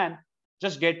study plan,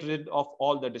 just get rid of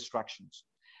all the distractions.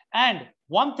 And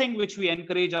one thing which we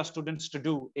encourage our students to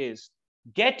do is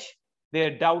get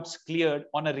their doubts cleared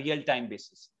on a real-time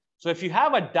basis. So if you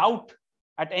have a doubt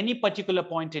at any particular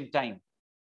point in time,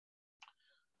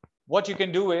 what you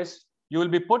can do is you will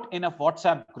be put in a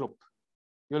WhatsApp group.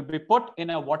 You'll be put in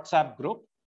a WhatsApp group.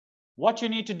 What you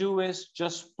need to do is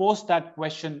just post that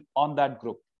question on that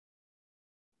group.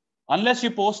 Unless you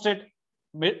post it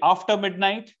after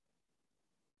midnight,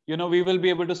 we will be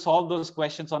able to solve those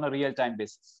questions on a real-time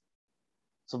basis.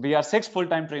 So we are 6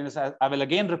 full-time trainers. I will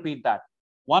again repeat that.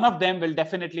 One of them will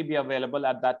definitely be available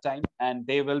at that time, and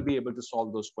they will be able to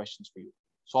solve those questions for you,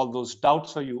 solve those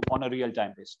doubts for you on a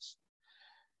real-time basis.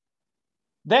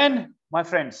 Then, my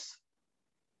friends,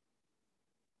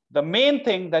 the main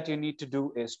thing that you need to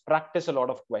do is practice a lot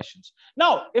of questions.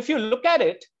 Now, if you look at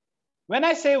it, when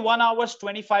I say 1 hour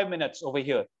 25 minutes over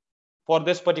here for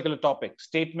this particular topic,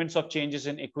 statements of changes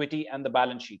in equity and the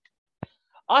balance sheet,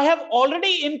 I have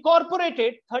already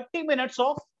incorporated 30 minutes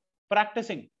of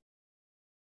practicing.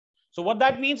 So what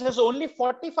that means is only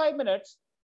 45 minutes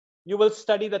you will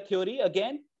study the theory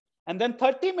again, and then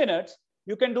 30 minutes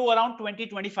you can do around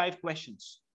 20-25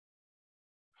 questions.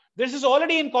 This is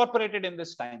already incorporated in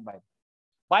this time.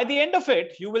 By the end of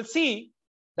it, you will see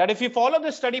that if you follow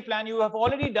the study plan, you have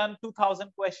already done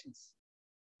 2,000 questions.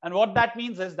 And what that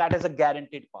means is that is a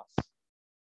guaranteed pass.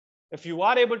 If you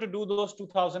are able to do those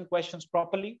 2,000 questions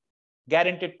properly,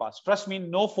 guaranteed pass. Trust me,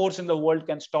 no force in the world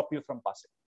can stop you from passing.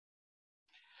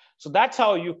 So that's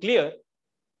how you clear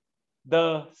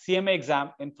the CMA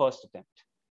exam in first attempt.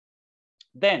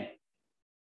 Then,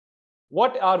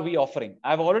 what are we offering?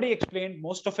 I've already explained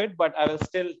most of it, but I will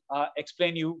still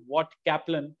explain you what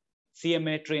Kaplan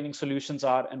CMA training solutions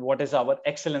are and what is our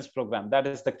excellence program. That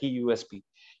is the key USP.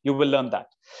 You will learn that.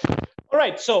 All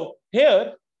right, so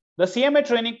here, the CMA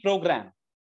training program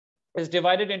is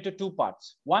divided into 2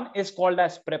 parts. One is called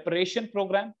as preparation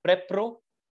program, Prep Pro,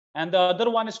 and the other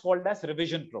one is called as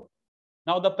revision pro.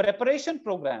 Now, the preparation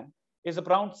program is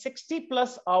around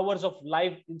 60+ hours of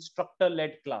live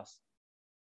instructor-led class.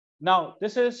 Now,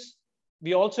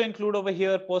 we also include over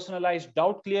here personalized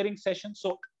doubt clearing sessions.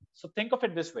 So think of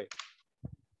it this way,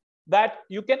 that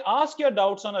you can ask your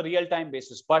doubts on a real-time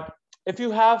basis. But if you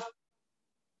have,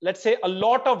 let's say, a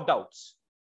lot of doubts,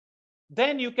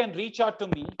 then you can reach out to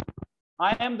me.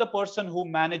 I am the person who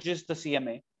manages the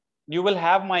CMA. You will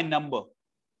have my number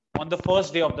on the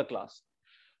first day of the class.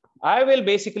 I will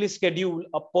basically schedule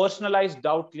a personalized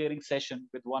doubt clearing session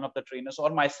with one of the trainers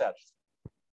or myself.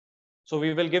 So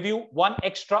we will give you 1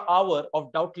 extra hour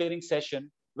of doubt clearing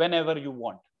session whenever you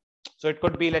want. So it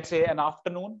could be, let's say, an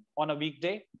afternoon on a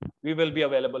weekday. We will be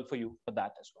available for you for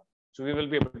that as well. So we will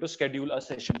be able to schedule a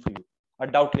session for you, a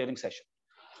doubt clearing session.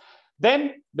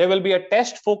 Then there will be a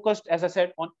test focused, as I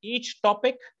said, on each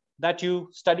topic that you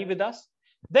study with us.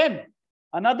 Then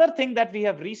another thing that we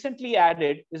have recently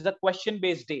added is the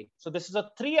question-based day. So this is a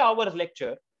 3-hour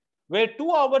lecture where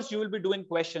 2 hours you will be doing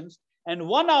questions and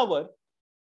 1 hour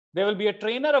There will be a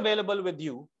trainer available with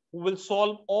you who will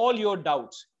solve all your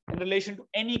doubts in relation to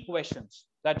any questions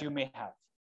that you may have.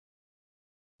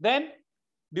 Then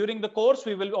during the course,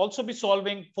 we will also be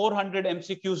solving 400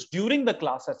 MCQs during the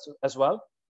class as well.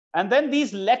 And then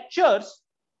these lectures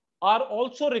are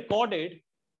also recorded.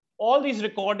 All these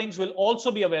recordings will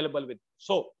also be available with you.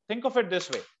 So think of it this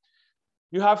way.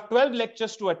 You have 12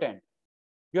 lectures to attend.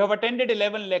 You have attended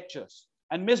 11 lectures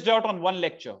and missed out on one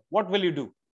lecture. What will you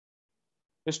do?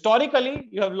 Historically,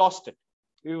 you have lost it.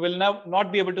 You will now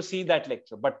not be able to see that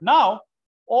lecture. But now,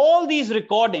 all these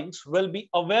recordings will be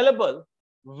available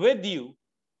with you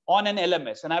on an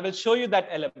LMS. And I will show you that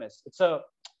LMS.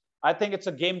 I think it's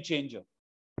a game changer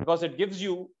because it gives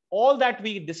you all that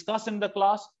we discuss in the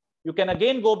class. You can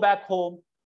again go back home,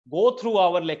 go through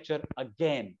our lecture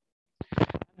again.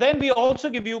 Then we also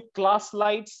give you class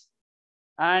slides,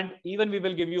 and even we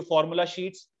will give you formula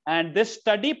sheets. And this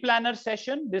study planner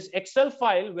session, this Excel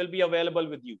file will be available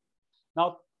with you.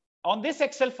 Now, on this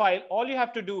Excel file, all you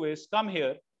have to do is come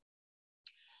here.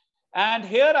 And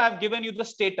here I've given you the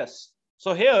status.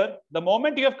 So here, the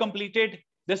moment you have completed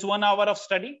this 1 hour of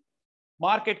study,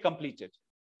 mark it completed.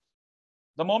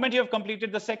 The moment you have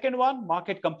completed the second one, mark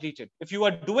it completed. If you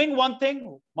are doing one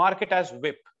thing, mark it as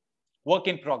WIP, work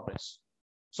in progress.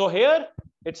 So here,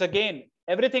 it's again,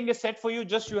 everything is set for you.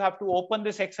 Just you have to open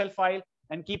this Excel file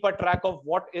and keep a track of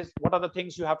what are the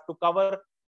things you have to cover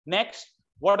next.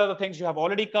 What are the things you have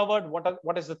already covered?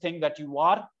 What is the thing that you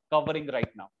are covering right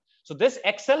now? So this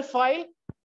Excel file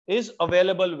is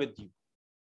available with you.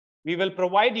 We will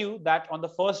provide you that on the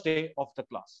first day of the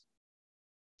class.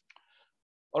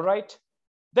 All right.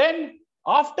 Then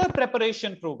after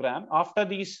preparation program, after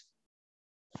these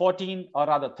 14 or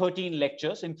rather 13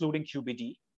 lectures, including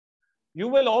QBD, you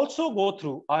will also go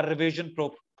through our revision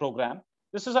program.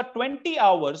 This is a 20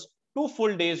 hours, 2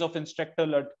 full days of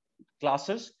instructor-led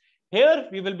classes. Here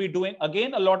we will be doing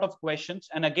again a lot of questions,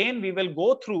 and again we will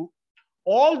go through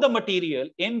all the material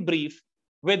in brief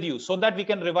with you so that we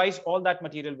can revise all that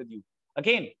material with you.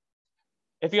 Again,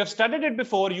 if you have studied it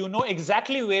before, you know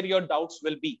exactly where your doubts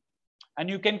will be, and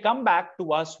you can come back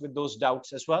to us with those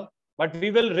doubts as well. But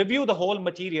we will review the whole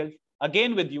material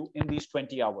again with you in these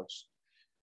 20 hours.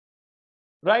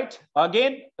 Right?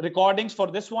 Again, recordings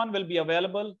for this one will be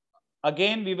available.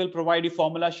 Again, we will provide you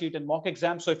formula sheet and mock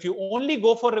exam. So if you only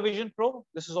go for Revision Pro,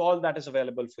 this is all that is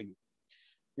available for you.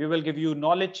 We will give you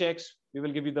knowledge checks. We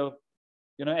will give you the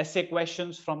essay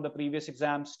questions from the previous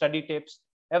exams, study tips.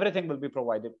 Everything will be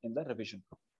provided in the Revision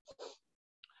Pro.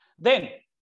 Then,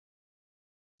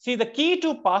 see, the key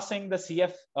to passing the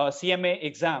CMA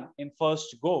exam in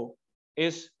first go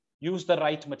is use the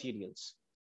right materials.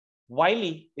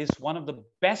 Wiley is one of the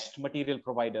best material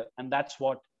provider, and that's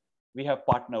what we have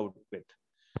partnered with.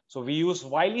 So we use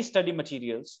Wiley study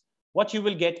materials. What you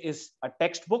will get is a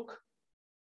textbook,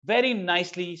 very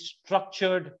nicely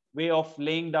structured way of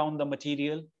laying down the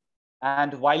material,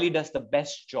 and Wiley does the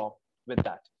best job with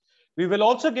that. We will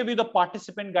also give you the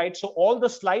participant guide. So all the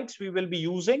slides we will be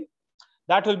using,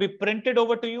 that will be printed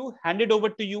over to you, handed over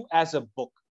to you as a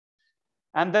book.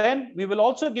 And then we will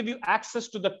also give you access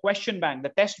to the question bank,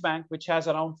 the test bank, which has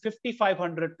around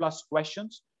 5,500 plus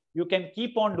questions. You can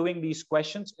keep on doing these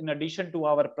questions in addition to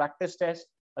our practice tests,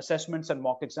 assessments, and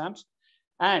mock exams.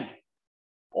 And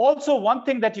also one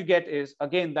thing that you get is,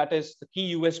 again, that is the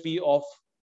key USB of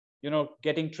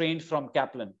getting trained from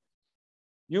Kaplan.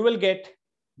 You will get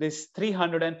this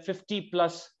 350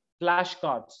 plus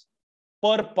flashcards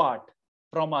per part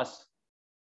from us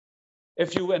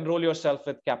if you enroll yourself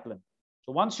with Kaplan.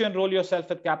 So once you enroll yourself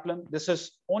with Kaplan, this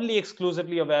is only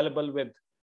exclusively available with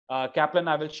Kaplan.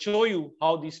 I will show you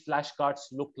how these flashcards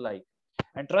look like.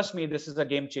 And trust me, this is a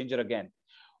game changer again.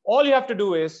 All you have to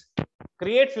do is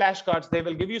create flashcards. They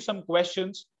will give you some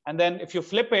questions. And then if you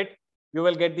flip it, you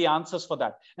will get the answers for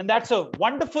that. And that's a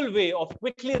wonderful way of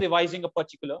quickly revising a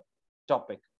particular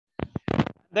topic.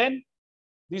 Then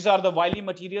these are the Wiley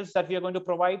materials that we are going to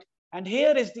provide. And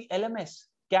here is the LMS,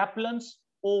 Kaplan's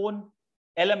own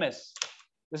LMS.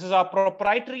 This is our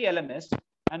proprietary LMS.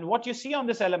 And what you see on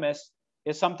this LMS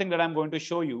is something that I'm going to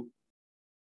show you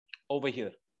over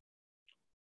here.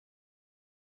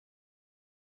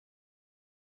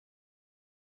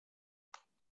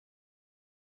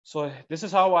 So this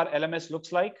is how our LMS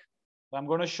looks like. I'm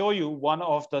going to show you one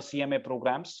of the CMA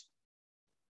programs.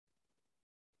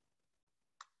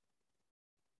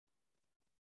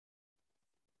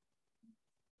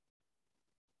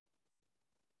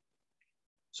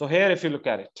 So here, if you look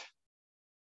at it.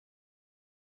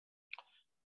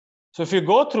 So if you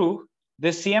go through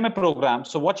this CMA program,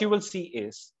 so what you will see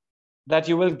is that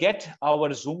you will get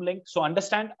our Zoom link. So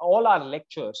understand all our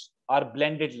lectures are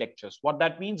blended lectures. What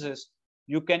that means is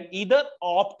you can either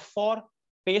opt for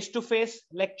face-to-face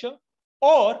lecture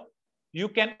or you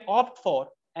can opt for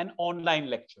an online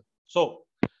lecture. So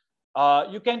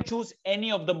you can choose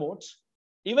any of the modes.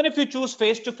 Even if you choose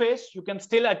face-to-face, you can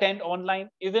still attend online.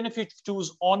 Even if you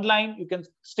choose online, you can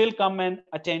still come and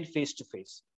attend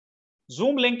face-to-face.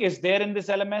 Zoom link is there in this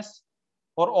LMS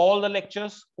for all the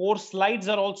lectures. Course slides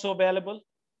are also available.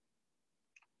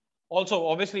 Also,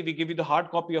 obviously, we give you the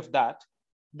hard copy of that.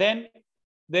 Then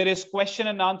there is question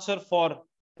and answer for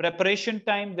preparation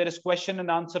time. There is question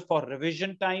and answer for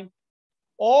revision time.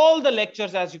 All the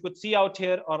lectures, as you could see out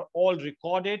here, are all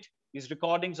recorded. These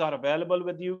recordings are available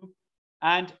with you.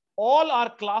 And all our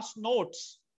class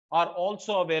notes are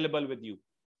also available with you.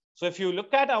 So if you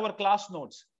look at our class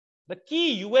notes, the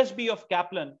key USB of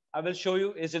Kaplan, I will show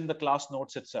you, is in the class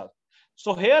notes itself.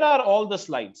 So here are all the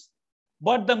slides.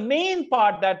 But the main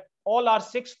part that all our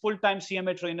 6 full-time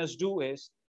CMA trainers do is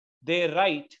they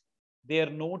write their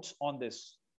notes on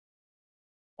this,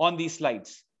 on these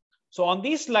slides. So on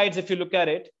these slides, if you look at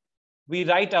it, we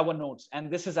write our notes.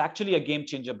 And this is actually a game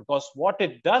changer because what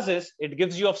it does is it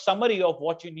gives you a summary of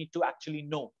what you need to actually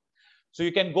know. So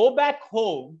you can go back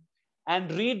home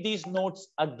and read these notes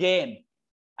again.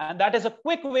 And that is a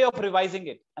quick way of revising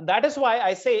it. And that is why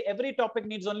I say every topic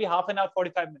needs only half an hour,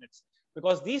 45 minutes,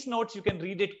 because these notes, you can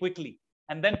read it quickly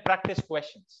and then practice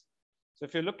questions. So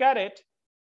if you look at it,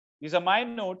 these are my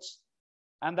notes,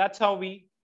 and that's how we,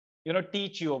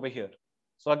 teach you over here.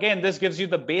 So again, this gives you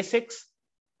the basics,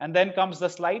 and then comes the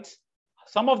slides.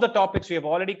 Some of the topics we have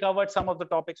already covered. Some of the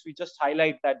topics we just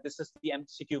highlight that this is the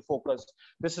MCQ focus.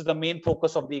 This is the main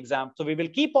focus of the exam. So we will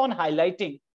keep on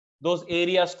highlighting those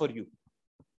areas for you.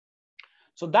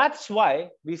 So that's why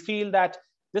we feel that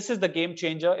this is the game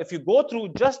changer. If you go through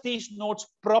just these notes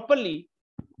properly,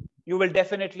 you will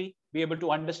definitely be able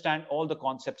to understand all the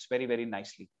concepts very, very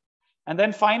nicely. And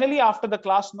then finally, after the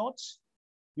class notes,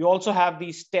 you also have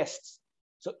these tests.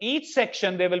 So each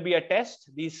section, there will be a test.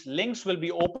 These links will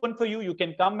be open for you. You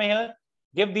can come here,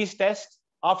 give these tests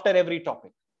after every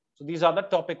topic. So these are the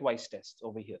topic-wise tests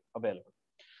over here available.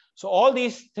 So all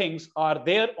these things are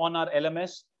there on our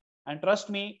LMS. And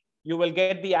trust me, you will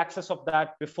get the access of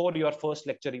that before your first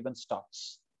lecture even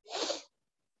starts.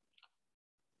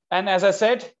 And as I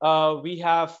said, we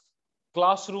have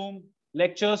classroom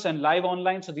lectures and live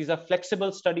online. So these are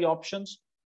flexible study options.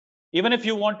 Even if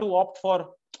you want to opt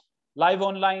for live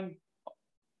online,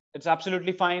 it's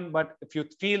absolutely fine. But if you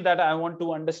feel that I want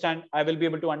to understand, I will be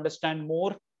able to understand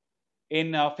more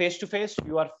in face-to-face,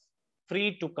 you are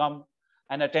free to come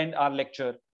and attend our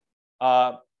lecture.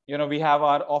 We have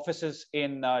our offices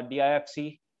in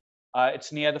DIFC.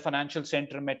 It's near the Financial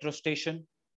Center Metro Station.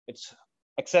 It's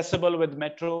accessible with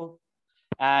Metro,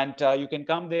 and you can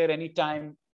come there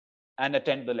anytime and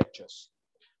attend the lectures,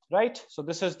 right? So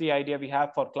this is the idea we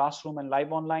have for classroom and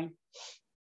live online.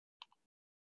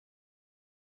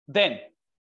 Then,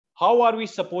 how are we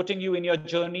supporting you in your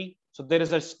journey? So there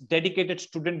is a dedicated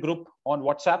student group on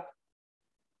WhatsApp.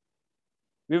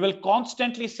 We will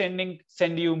constantly send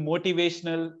you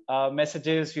motivational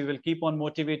messages. We will keep on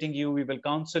motivating you. We will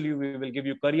counsel you. We will give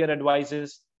you career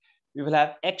advices. We will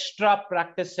have extra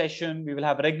practice session. We will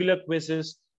have regular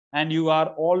quizzes, and you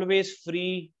are always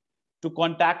free to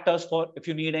contact us for if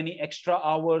you need any extra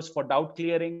hours for doubt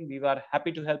clearing. We are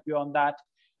happy to help you on that.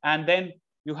 And then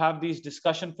you have these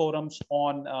discussion forums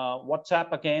on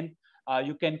WhatsApp again.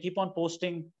 You can keep on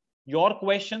posting your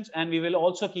questions, and we will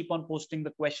also keep on posting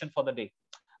the question for the day.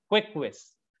 Quick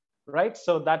quiz, right?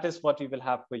 So that is what we will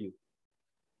have for you.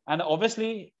 And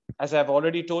obviously, as I've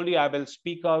already told you, I will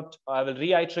speak out, I will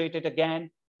reiterate it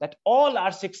again, that all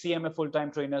our 6 CMA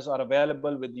full-time trainers are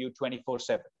available with you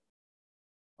 24/7.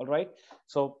 All right.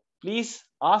 So please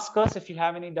ask us if you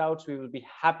have any doubts. We will be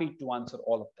happy to answer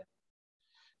all of them.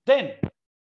 Then,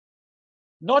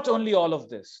 not only all of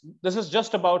this, this is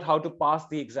just about how to pass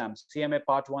the exams, CMA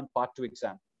Part 1, Part 2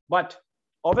 exam. But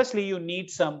obviously, you need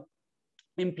some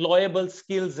employable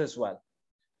skills as well.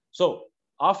 So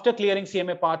after clearing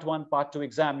CMA Part 1, Part 2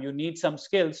 exam, you need some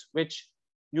skills which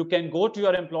you can go to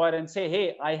your employer and say,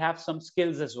 hey, I have some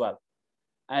skills as well.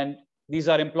 And these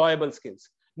are employable skills.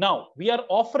 Now, we are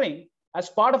offering, as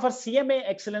part of our CMA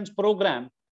Excellence program,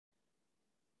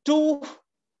 2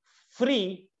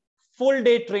 free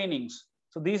full-day trainings.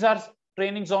 So these are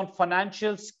trainings on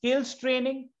financial skills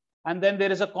training, and then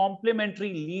there is a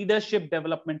complimentary leadership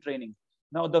development training.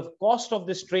 Now, the cost of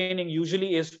this training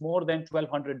usually is more than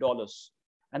 $1,200.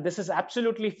 And this is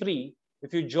absolutely free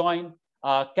if you join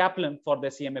Kaplan for the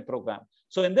CMA program.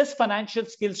 So in this financial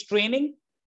skills training,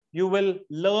 you will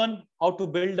learn how to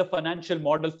build a financial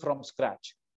model from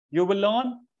scratch. You will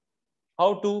learn how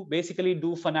to basically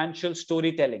do financial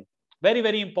storytelling. Very,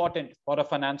 very important for a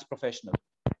finance professional.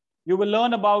 You will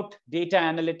learn about data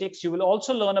analytics. You will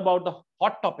also learn about the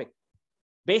hot topic,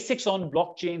 basics on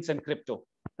blockchains and crypto.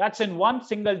 That's in one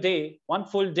single day, one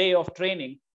full day of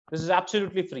training. This is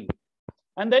absolutely free.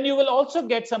 And then you will also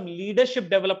get some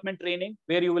leadership development training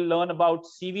where you will learn about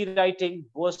CV writing,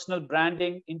 personal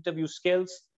branding, interview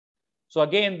skills. So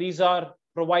again, these are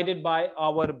provided by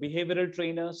our behavioral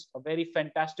trainers, a very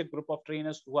fantastic group of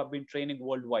trainers who have been training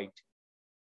worldwide.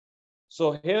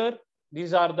 So here,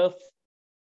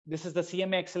 this is the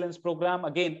CMA Excellence Program.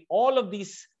 Again, all of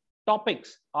these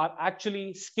topics are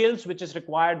actually skills which is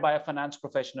required by a finance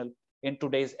professional in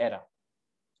today's era.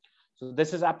 So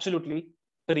this is absolutely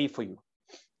free for you.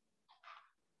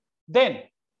 Then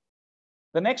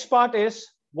the next part is,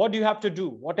 what do you have to do?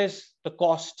 What is the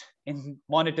cost in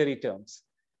monetary terms?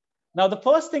 Now, the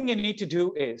first thing you need to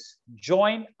do is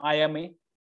join IMA.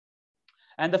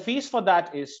 And the fees for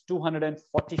that is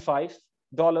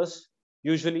 $245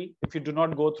 usually, if you do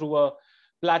not go through a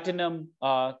platinum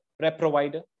prep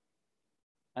provider.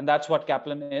 And that's what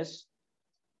Kaplan is.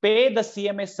 Pay the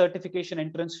CMA certification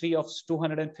entrance fee of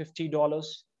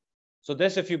 $250. So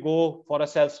this, if you go for a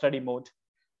self-study mode,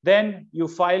 then you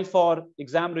file for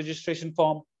exam registration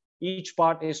form. Each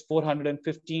part is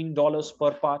 $415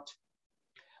 per part.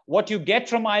 What you get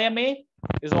from IMA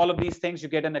is all of these things. You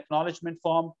get an acknowledgement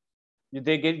form.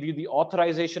 They give you the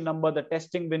authorization number, the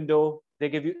testing window. They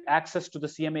give you access to the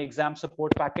CMA exam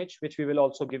support package, which we will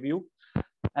also give you.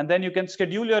 And then you can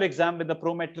schedule your exam with the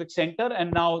Prometric Center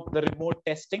and now the remote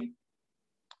testing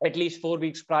at least 4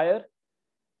 weeks prior,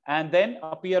 and then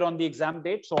appear on the exam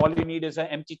date. So all you need is an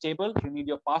empty table. You need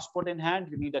your passport in hand.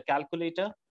 You need a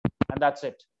calculator, and that's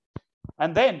it.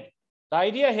 And then the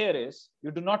idea here is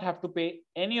you do not have to pay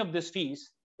any of these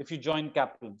fees if you join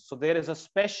Kaplan. So there is a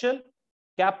special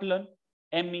Kaplan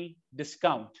ME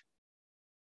discount.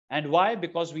 And why?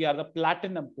 Because we are the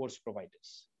platinum course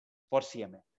providers for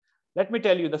CMA. Let me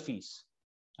tell you the fees.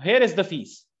 Here is the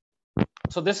fees.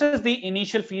 So this is the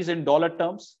initial fees in dollar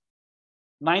terms,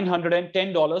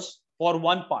 $910 for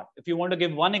one part. If you want to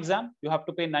give one exam, you have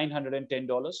to pay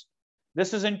 $910.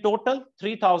 This is in total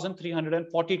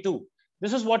 $3,342.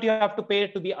 This is what you have to pay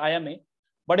to the IMA.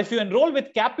 But if you enroll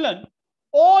with Kaplan,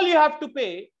 all you have to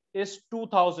pay is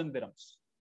 2,000 dirhams.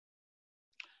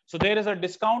 So there is a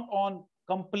discount on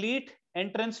complete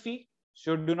entrance fee.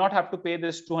 So you do not have to pay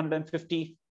this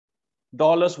 $250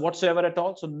 whatsoever at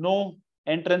all. So no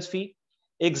entrance fee.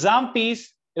 Exam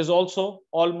fees is also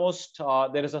almost,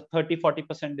 there is a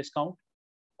 30-40% discount.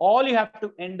 All you have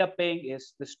to end up paying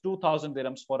is this 2,000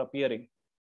 dirhams for appearing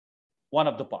one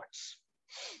of the parts.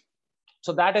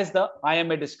 So that is the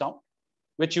IMA discount,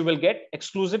 which you will get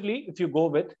exclusively if you go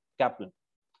with Kaplan.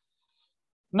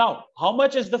 Now, how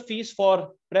much is the fees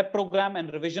for prep program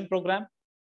and revision program?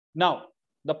 Now,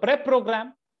 the prep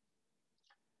program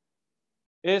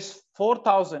is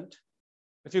 4,000.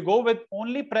 If you go with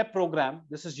only prep program,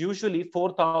 this is usually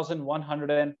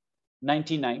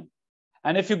 4,199.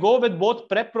 And if you go with both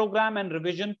prep program and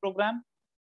revision program,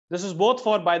 this is both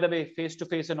for, by the way,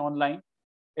 face-to-face and online,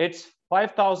 it's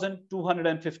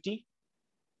 5,250.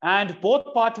 And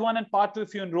both part 1 and part 2,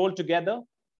 if you enroll together,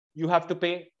 you have to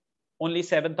pay only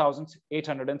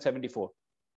 7,874.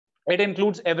 It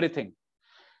includes everything.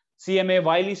 CMA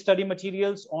Wiley study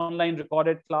materials, online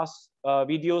recorded class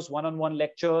videos, one-on-one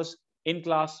lectures,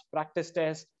 in-class practice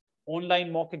test,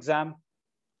 online mock exam.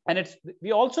 And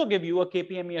we also give you a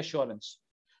KPME assurance.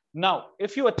 Now,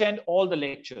 if you attend all the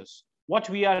lectures, what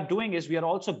we are doing is we are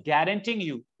also guaranteeing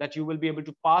you that you will be able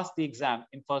to pass the exam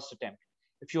in first attempt.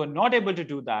 If you are not able to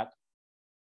do that,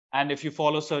 and if you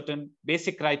follow certain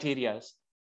basic criteria,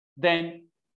 then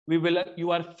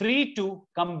you are free to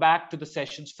come back to the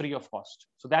sessions free of cost.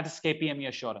 So that is KPME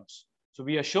assurance. So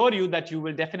we assure you that you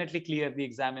will definitely clear the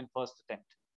exam in first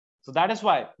attempt. So that is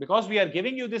why, because we are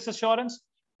giving you this assurance,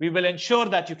 we will ensure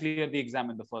that you clear the exam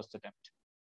in the first attempt.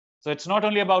 So it's not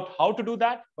only about how to do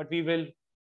that, but we will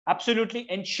absolutely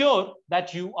ensure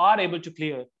that you are able to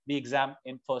clear the exam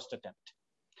in first attempt.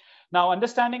 Now,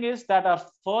 understanding is that our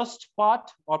first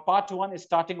part, or part 1, is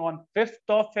starting on 5th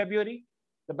of February.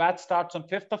 The batch starts on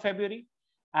 5th of February,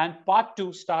 and part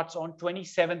 2 starts on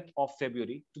 27th of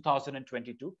February,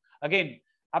 2022. Again,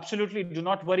 absolutely do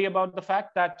not worry about the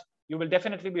fact that you will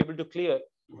definitely be able to clear,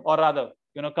 or rather,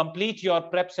 complete your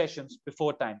prep sessions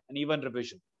before time, and even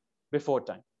revision before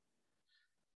time.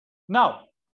 Now,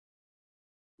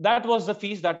 that was the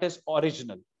fees that is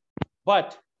original.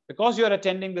 But because you're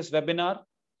attending this webinar,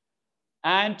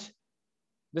 and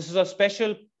this is a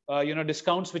special,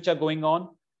 discounts which are going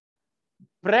on,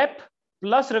 prep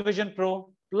plus revision pro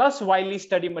plus Wiley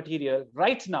study material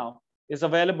right now is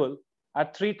available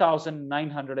at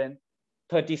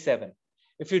 3,937.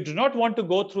 If you do not want to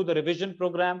go through the revision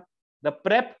program, the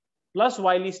prep plus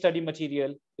Wiley study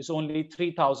material is only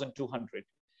 3,200.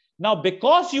 Now,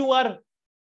 because you are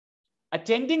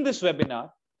attending this webinar,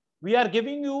 we are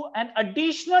giving you an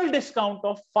additional discount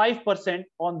of 5%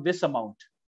 on this amount,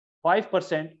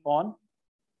 5% on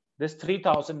this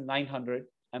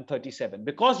 3,937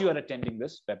 because you are attending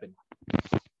this webinar.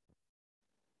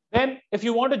 Then if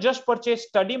you want to just purchase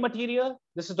study material,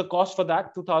 this is the cost for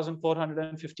that,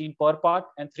 2,415 per part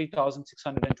and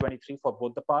 3,623 for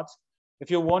both the parts. If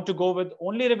you want to go with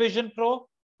only Revision Pro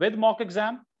with mock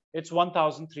exam, it's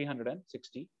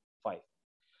 1,365.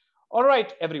 All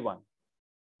right, everyone.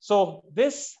 So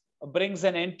this brings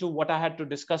an end to what I had to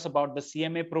discuss about the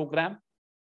CMA program.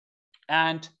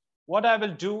 And what I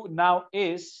will do now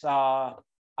is I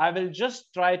will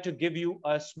just try to give you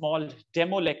a small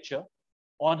demo lecture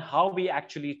on how we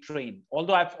actually train.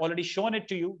 Although I've already shown it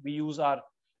to you, we use our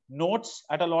notes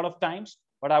at a lot of times,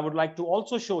 but I would like to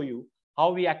also show you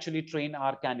how we actually train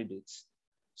our candidates.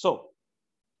 So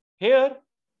here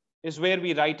is where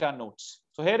we write our notes.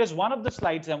 So here is one of the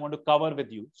slides I want to cover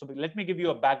with you. So let me give you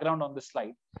a background on this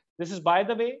slide. This is, by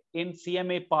the way, in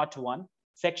CMA Part 1,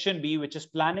 Section B, which is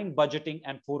planning, budgeting,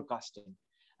 and forecasting.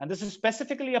 And this is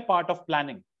specifically a part of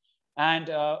planning. And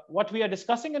what we are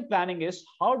discussing in planning is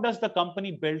how does the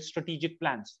company build strategic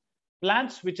plans,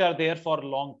 plans which are there for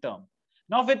long term.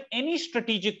 Now, with any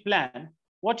strategic plan,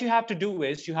 what you have to do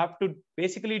is you have to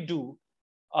basically do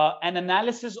an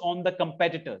analysis on the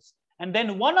competitors. And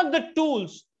then one of the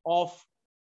tools of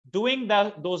doing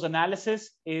those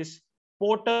analysis is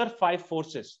Porter 5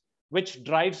 forces, which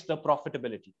drives the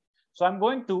profitability. So I'm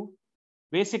going to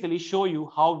basically show you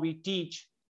how we teach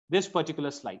this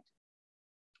particular slide.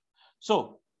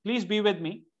 So please be with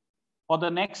me for the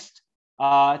next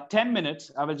 10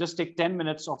 minutes. I will just take 10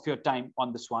 minutes of your time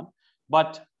on this one,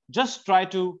 but just try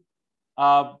to,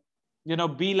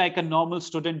 be like a normal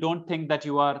student. Don't think that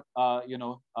you are, in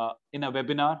a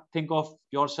webinar. Think of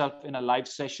yourself in a live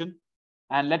session,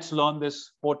 and let's learn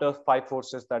this Porter 5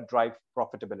 forces that drive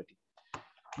profitability.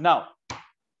 Now,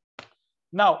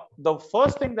 the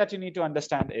first thing that you need to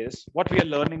understand is what we are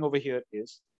learning over here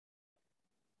is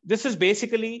this is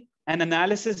basically an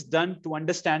analysis done to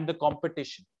understand the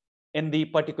competition in the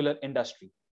particular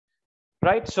industry,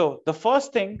 right? So the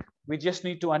first thing we just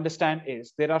need to understand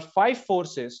is there are 5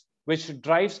 forces which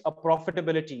drives a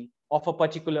profitability of a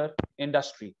particular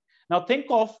industry. Now think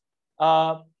of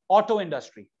auto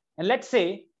industry, and let's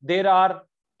say there are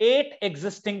 8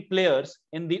 existing players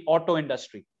in the auto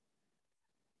industry.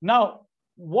 Now,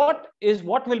 what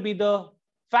will be the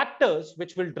factors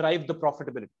which will drive the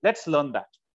profitability? Let's learn that.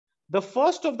 The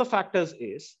first of the factors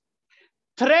is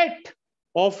threat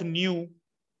of new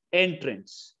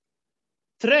entrants.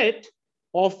 Threat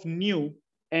of new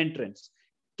entrants.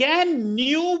 Can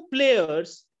new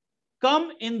players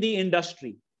come in the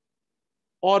industry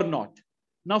or not?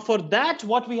 Now, for that,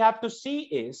 what we have to see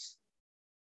is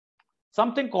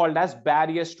something called as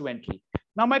barriers to entry.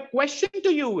 Now, my question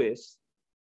to you is,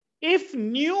 if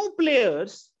new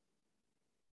players,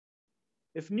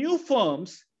 if new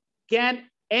firms can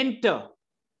enter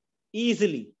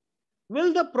easily,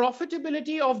 will the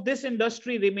profitability of this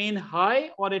industry remain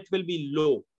high or it will be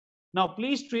low? Now,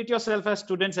 please treat yourself as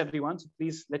students, everyone. So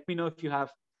please let me know if you have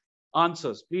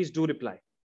answers. Please do reply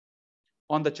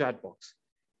on the chat box.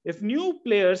 If new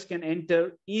players can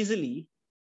enter easily,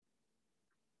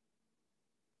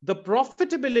 the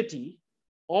profitability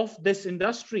of this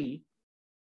industry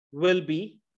will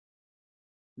be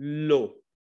low.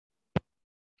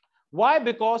 Why?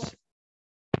 Because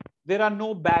there are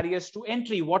no barriers to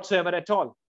entry whatsoever at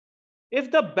all.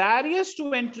 If the barriers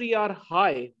to entry are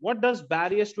high, what does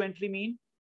barriers to entry mean?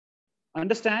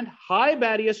 Understand, high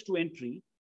barriers to entry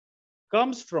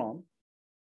comes from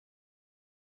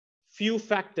few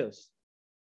factors.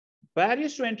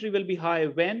 Barriers to entry will be high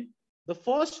when the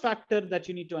first factor that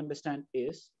you need to understand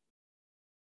is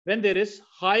when there is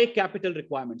high capital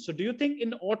requirements. So do you think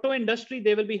in auto industry,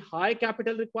 there will be high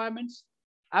capital requirements?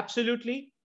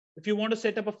 Absolutely. If you want to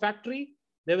set up a factory,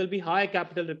 there will be high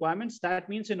capital requirements. That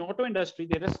means in auto industry,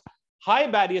 there is high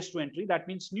barriers to entry. That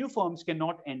means new firms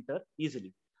cannot enter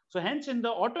easily. So hence in the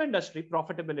auto industry,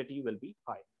 profitability will be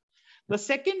high. The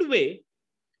second way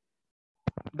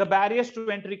the barriers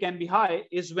to entry can be high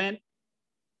is when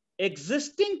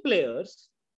existing players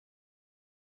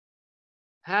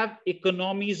have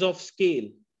economies of scale.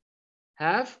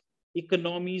 Have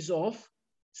economies of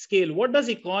scale. What does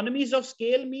economies of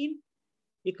scale mean?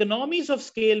 Economies of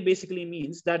scale basically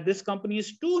means that this company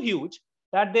is too huge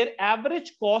that their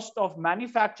average cost of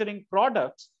manufacturing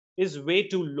products is way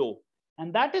too low.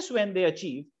 And that is when they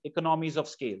achieve economies of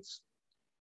scales.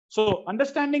 So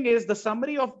understanding is, the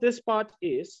summary of this part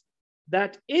is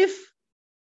that if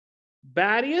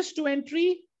barriers to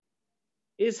entry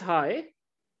is high,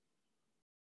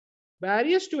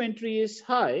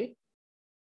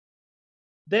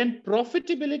 then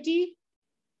profitability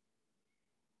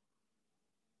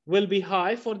will be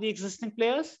high for the existing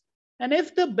players. And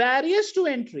if the barriers to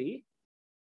entry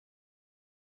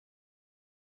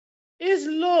is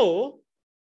low,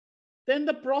 then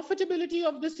the profitability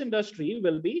of this industry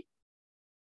will be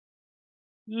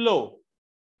low.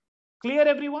 Clear,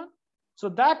 everyone? So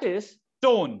that is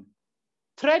tone,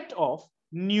 threat of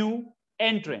new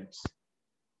entrants.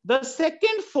 The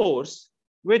second force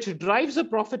which drives the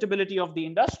profitability of the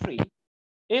industry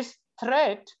is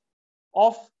threat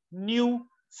of new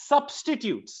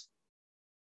substitutes.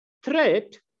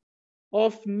 Threat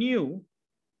of new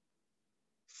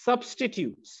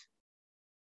substitutes.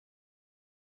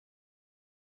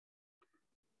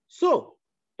 So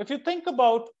if you think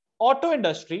about auto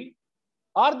industry,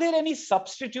 are there any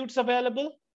substitutes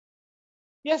available?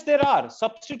 Yes, there are.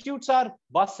 Substitutes are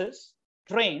buses,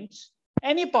 trains,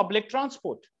 any public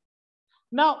transport.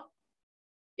 Now,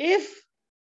 if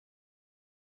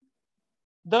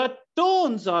the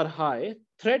tones are high,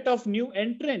 threat of new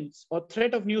entrants or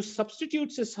threat of new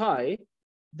substitutes is high,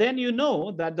 then you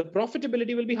know that the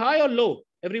profitability will be high or low.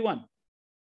 Everyone,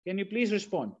 can you please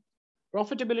respond?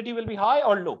 Profitability will be high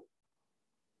or low?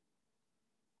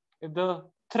 If the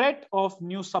threat of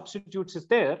new substitutes is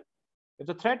there, if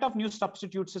the threat of new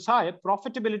substitutes is high,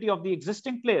 profitability of the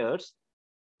existing players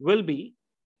will be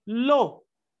low,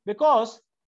 because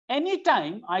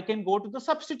anytime I can go to the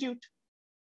substitute.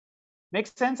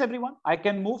 Makes sense, everyone? I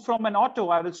can move from an auto.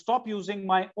 I will stop using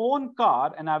my own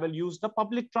car and I will use the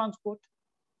public transport.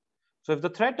 So if the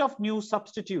threat of new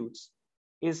substitutes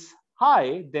is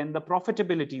high, then the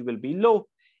profitability will be low.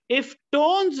 If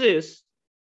tones is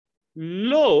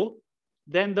low,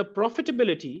 then the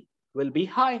profitability will be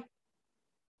high.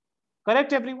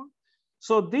 Correct, everyone?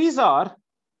 So these are a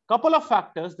couple of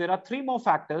factors. There are three more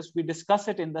factors. We discuss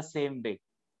it in the same day,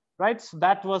 right? So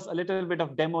that was a little bit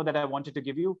of demo that I wanted to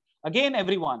give you. Again,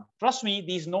 everyone, trust me,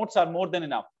 these notes are more than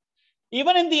enough.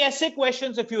 Even in the essay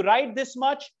questions, if you write this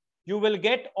much, you will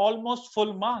get almost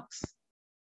full marks.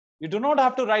 You do not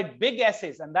have to write big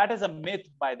essays, and that is a myth,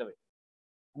 by the way.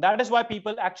 And that is why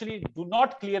people actually do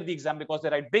not clear the exam, because they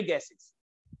write big essays.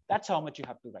 That's how much you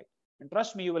have to write. And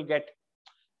trust me, you will get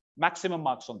maximum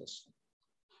marks on this.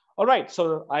 All right,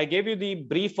 so I gave you the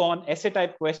brief on essay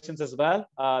type questions as well.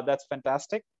 That's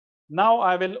fantastic. Now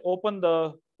I will open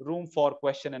the room for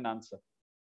question and answer.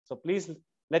 So please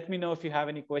let me know if you have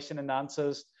any question and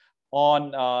answers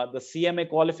on the CMA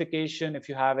qualification. If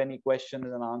you have any questions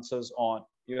and answers on,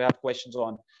 you have questions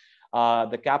on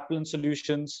the Kaplan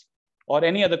solutions or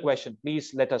any other question,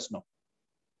 please let us know.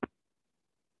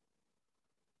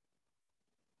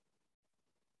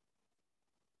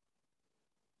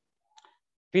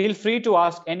 Feel free to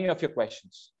ask any of your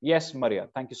questions. Yes, Maria,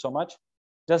 thank you so much.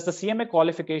 Does the CMA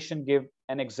qualification give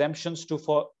an exemptions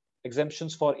for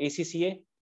ACCA?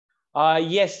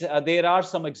 Yes, there are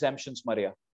some exemptions,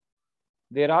 Maria.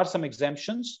 There are some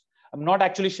exemptions. I'm not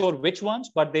actually sure which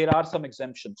ones, but there are some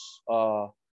exemptions.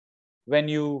 When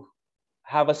you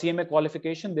have a CMA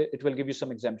qualification, it will give you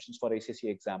some exemptions for ACCA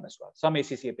exam as well. Some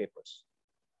ACCA papers.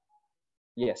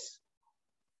 Yes.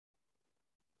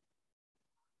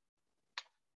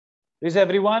 Please,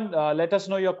 everyone, let us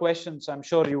know your questions. I'm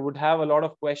sure you would have a lot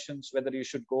of questions, whether you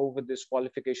should go with this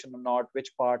qualification or not,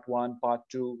 which part one, part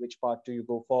two, which part two you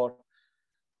go for,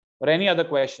 or any other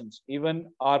questions.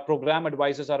 Even our program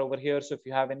advisors are over here. So if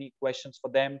you have any questions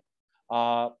for them,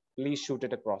 please shoot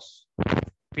it across.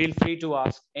 Feel free to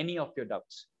ask any of your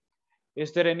doubts.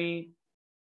 Is there any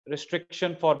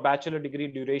restriction for bachelor degree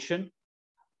duration?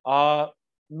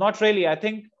 Not really. I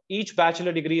think each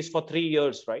bachelor degree is for 3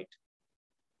 years, right?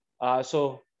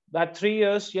 So that 3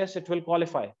 years, yes, it will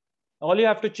qualify. All you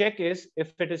have to check is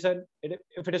if it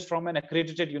is from an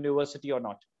accredited university or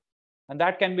not, and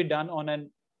that can be done on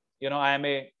an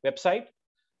IMA website.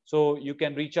 So you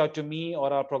can reach out to me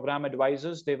or our program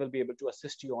advisors. They will be able to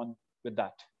assist you on with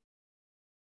that.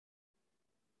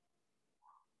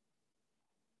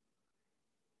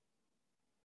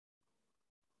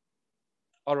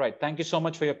 All right. Thank you so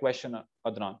much for your question,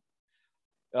 Adnan.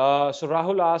 So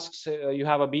Rahul asks, you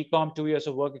have a BCom, 2 years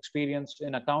of work experience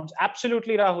in accounts.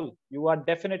 Absolutely, Rahul. You are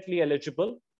definitely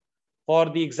eligible for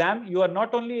the exam. You are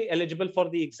not only eligible for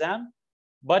the exam,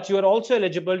 but you are also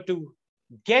eligible to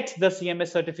get the CMA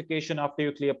certification after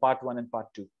you clear part 1 and part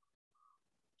 2.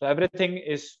 So everything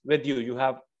is with you. You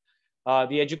have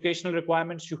the educational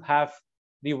requirements, you have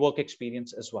the work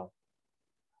experience as well.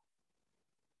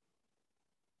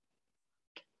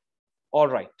 All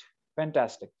right,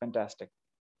 fantastic, fantastic.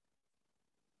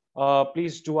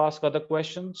 Please do ask other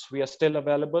questions. We are still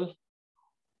available.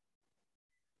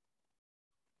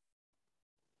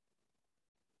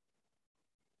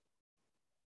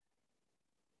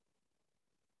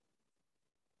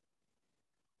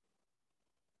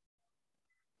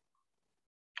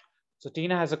 So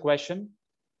Tina has a question.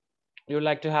 You would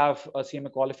like to have a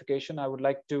CMA qualification. I would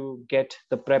like to get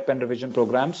the prep and revision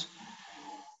programs.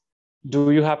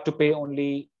 Do you have to pay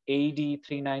only AD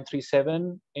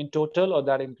 3937 in total, or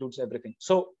that includes everything?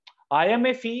 So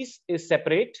IMA fees is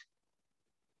separate,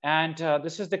 and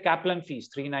this is the Kaplan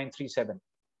fees 3937.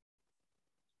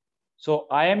 So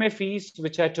IMA fees,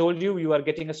 which I told you, you are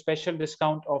getting a special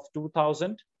discount of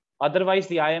 2000. Otherwise,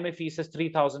 the IMA fees is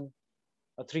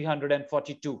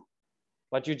 3342.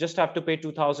 But you just have to pay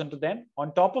 2000 to them.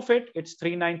 On top of it, it's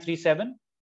 3937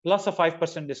 plus a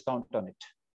 5% discount on it,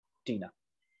 Tina.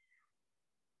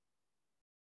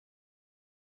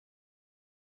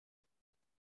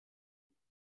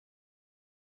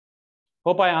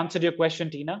 Hope I answered your question,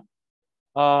 Tina.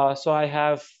 So I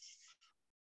have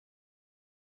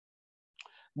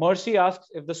Mercy asks,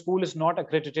 if the school is not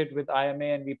accredited with IMA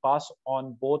and we pass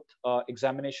on both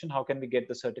examination, how can we get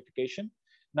the certification?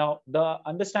 Now, the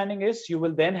understanding is you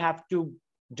will then have to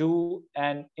do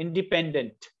an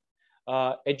independent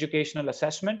educational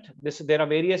assessment. There are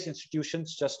various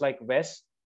institutions, just like WES,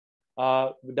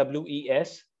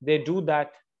 WES. They do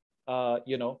that,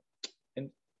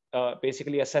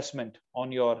 basically assessment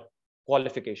on your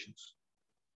qualifications.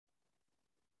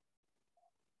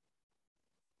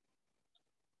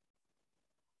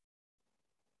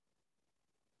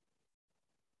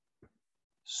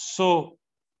 So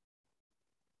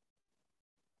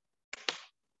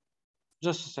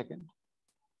just a second.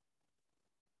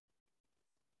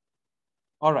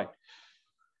 All right.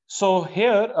 So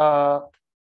here,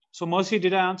 so Mercy,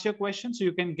 did I answer your question? So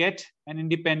you can get an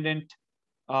independent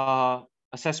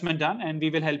assessment done, and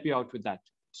we will help you out with that.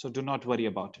 So do not worry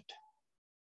about it.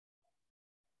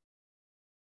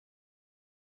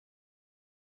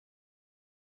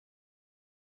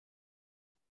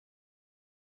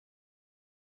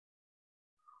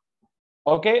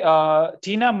 Okay,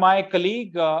 Tina, my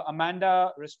colleague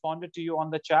Amanda responded to you on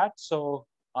the chat, so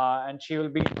and she will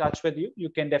be in touch with you. You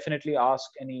can definitely ask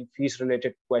any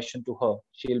fees-related question to her.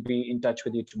 She'll be in touch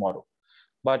with you tomorrow.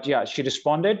 But yeah, she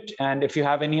responded, and if you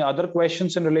have any other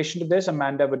questions in relation to this,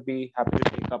 Amanda would be happy to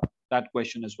take up that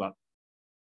question as well.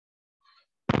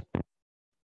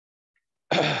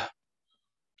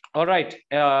 All right.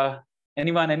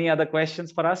 Anyone, any other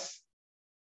questions for us?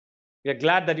 We are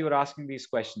glad that you are asking these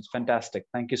questions. Fantastic.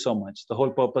 Thank you so much. The whole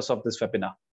purpose of this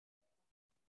webinar.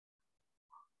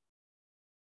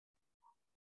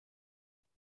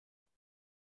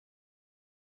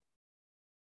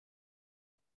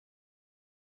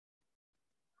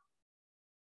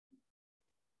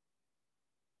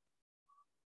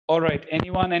 All right.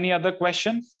 Anyone, any other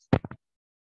question?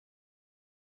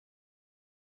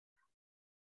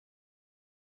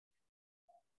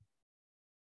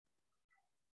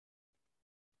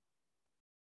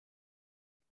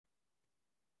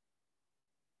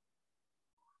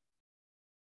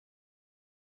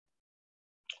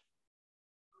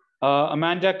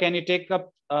 Amanda, can you take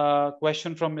up a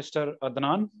question from Mr.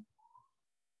 Adnan?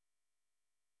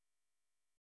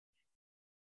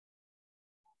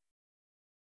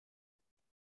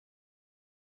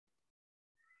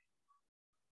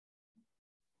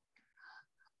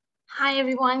 Hi,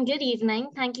 everyone. Good evening.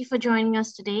 Thank you for joining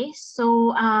us today.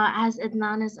 So as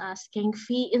Adnan is asking,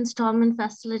 fee installment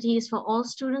facilities for all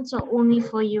students or only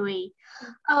for UAE?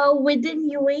 Within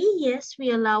UAE, yes,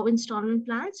 we allow installment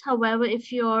plans. However,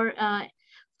 if you're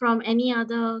from any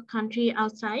other country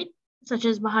outside, such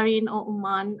as Bahrain or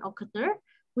Oman or Qatar,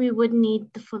 we would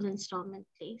need the full installment,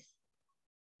 please.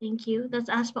 Thank you. That's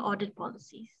as per audit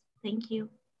policies. Thank you.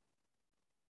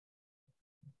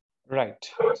 Right.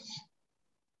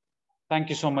 Thank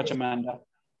you so much, Amanda.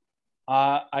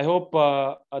 I hope,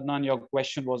 Adnan, your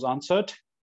question was answered.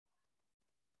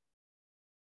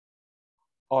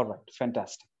 All right,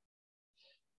 fantastic.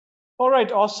 All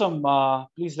right, awesome.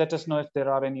 Please let us know if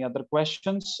there are any other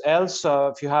questions. Else,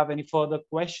 if you have any further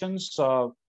questions,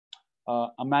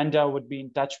 Amanda would be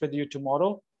in touch with you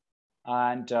tomorrow.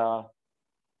 And,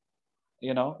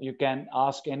 you can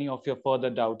ask any of your further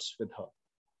doubts with her.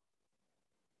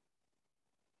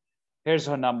 Here's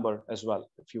her number as well,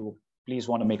 if you please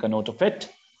want to make a note of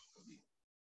it.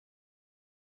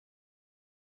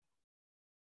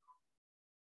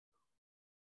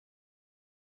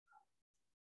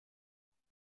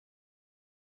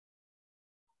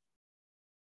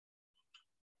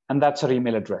 And that's our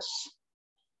email address.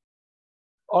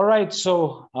 All right,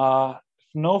 so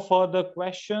no further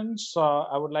questions.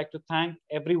 I would like to thank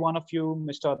every one of you,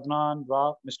 Mr. Adnan,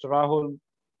 Mr. Rahul,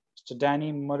 Mr.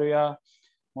 Danny, Maria,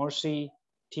 Morsi,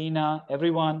 Tina,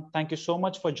 everyone. Thank you so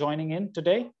much for joining in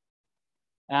today.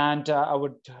 And I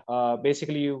would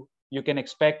basically, you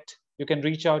can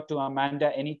reach out to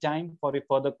Amanda anytime for your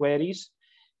further queries.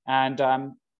 And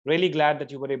I'm really glad that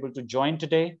you were able to join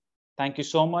today. Thank you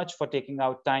so much for taking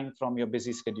out time from your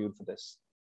busy schedule for this.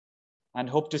 And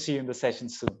hope to see you in the session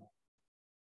soon.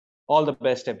 All the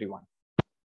best, everyone.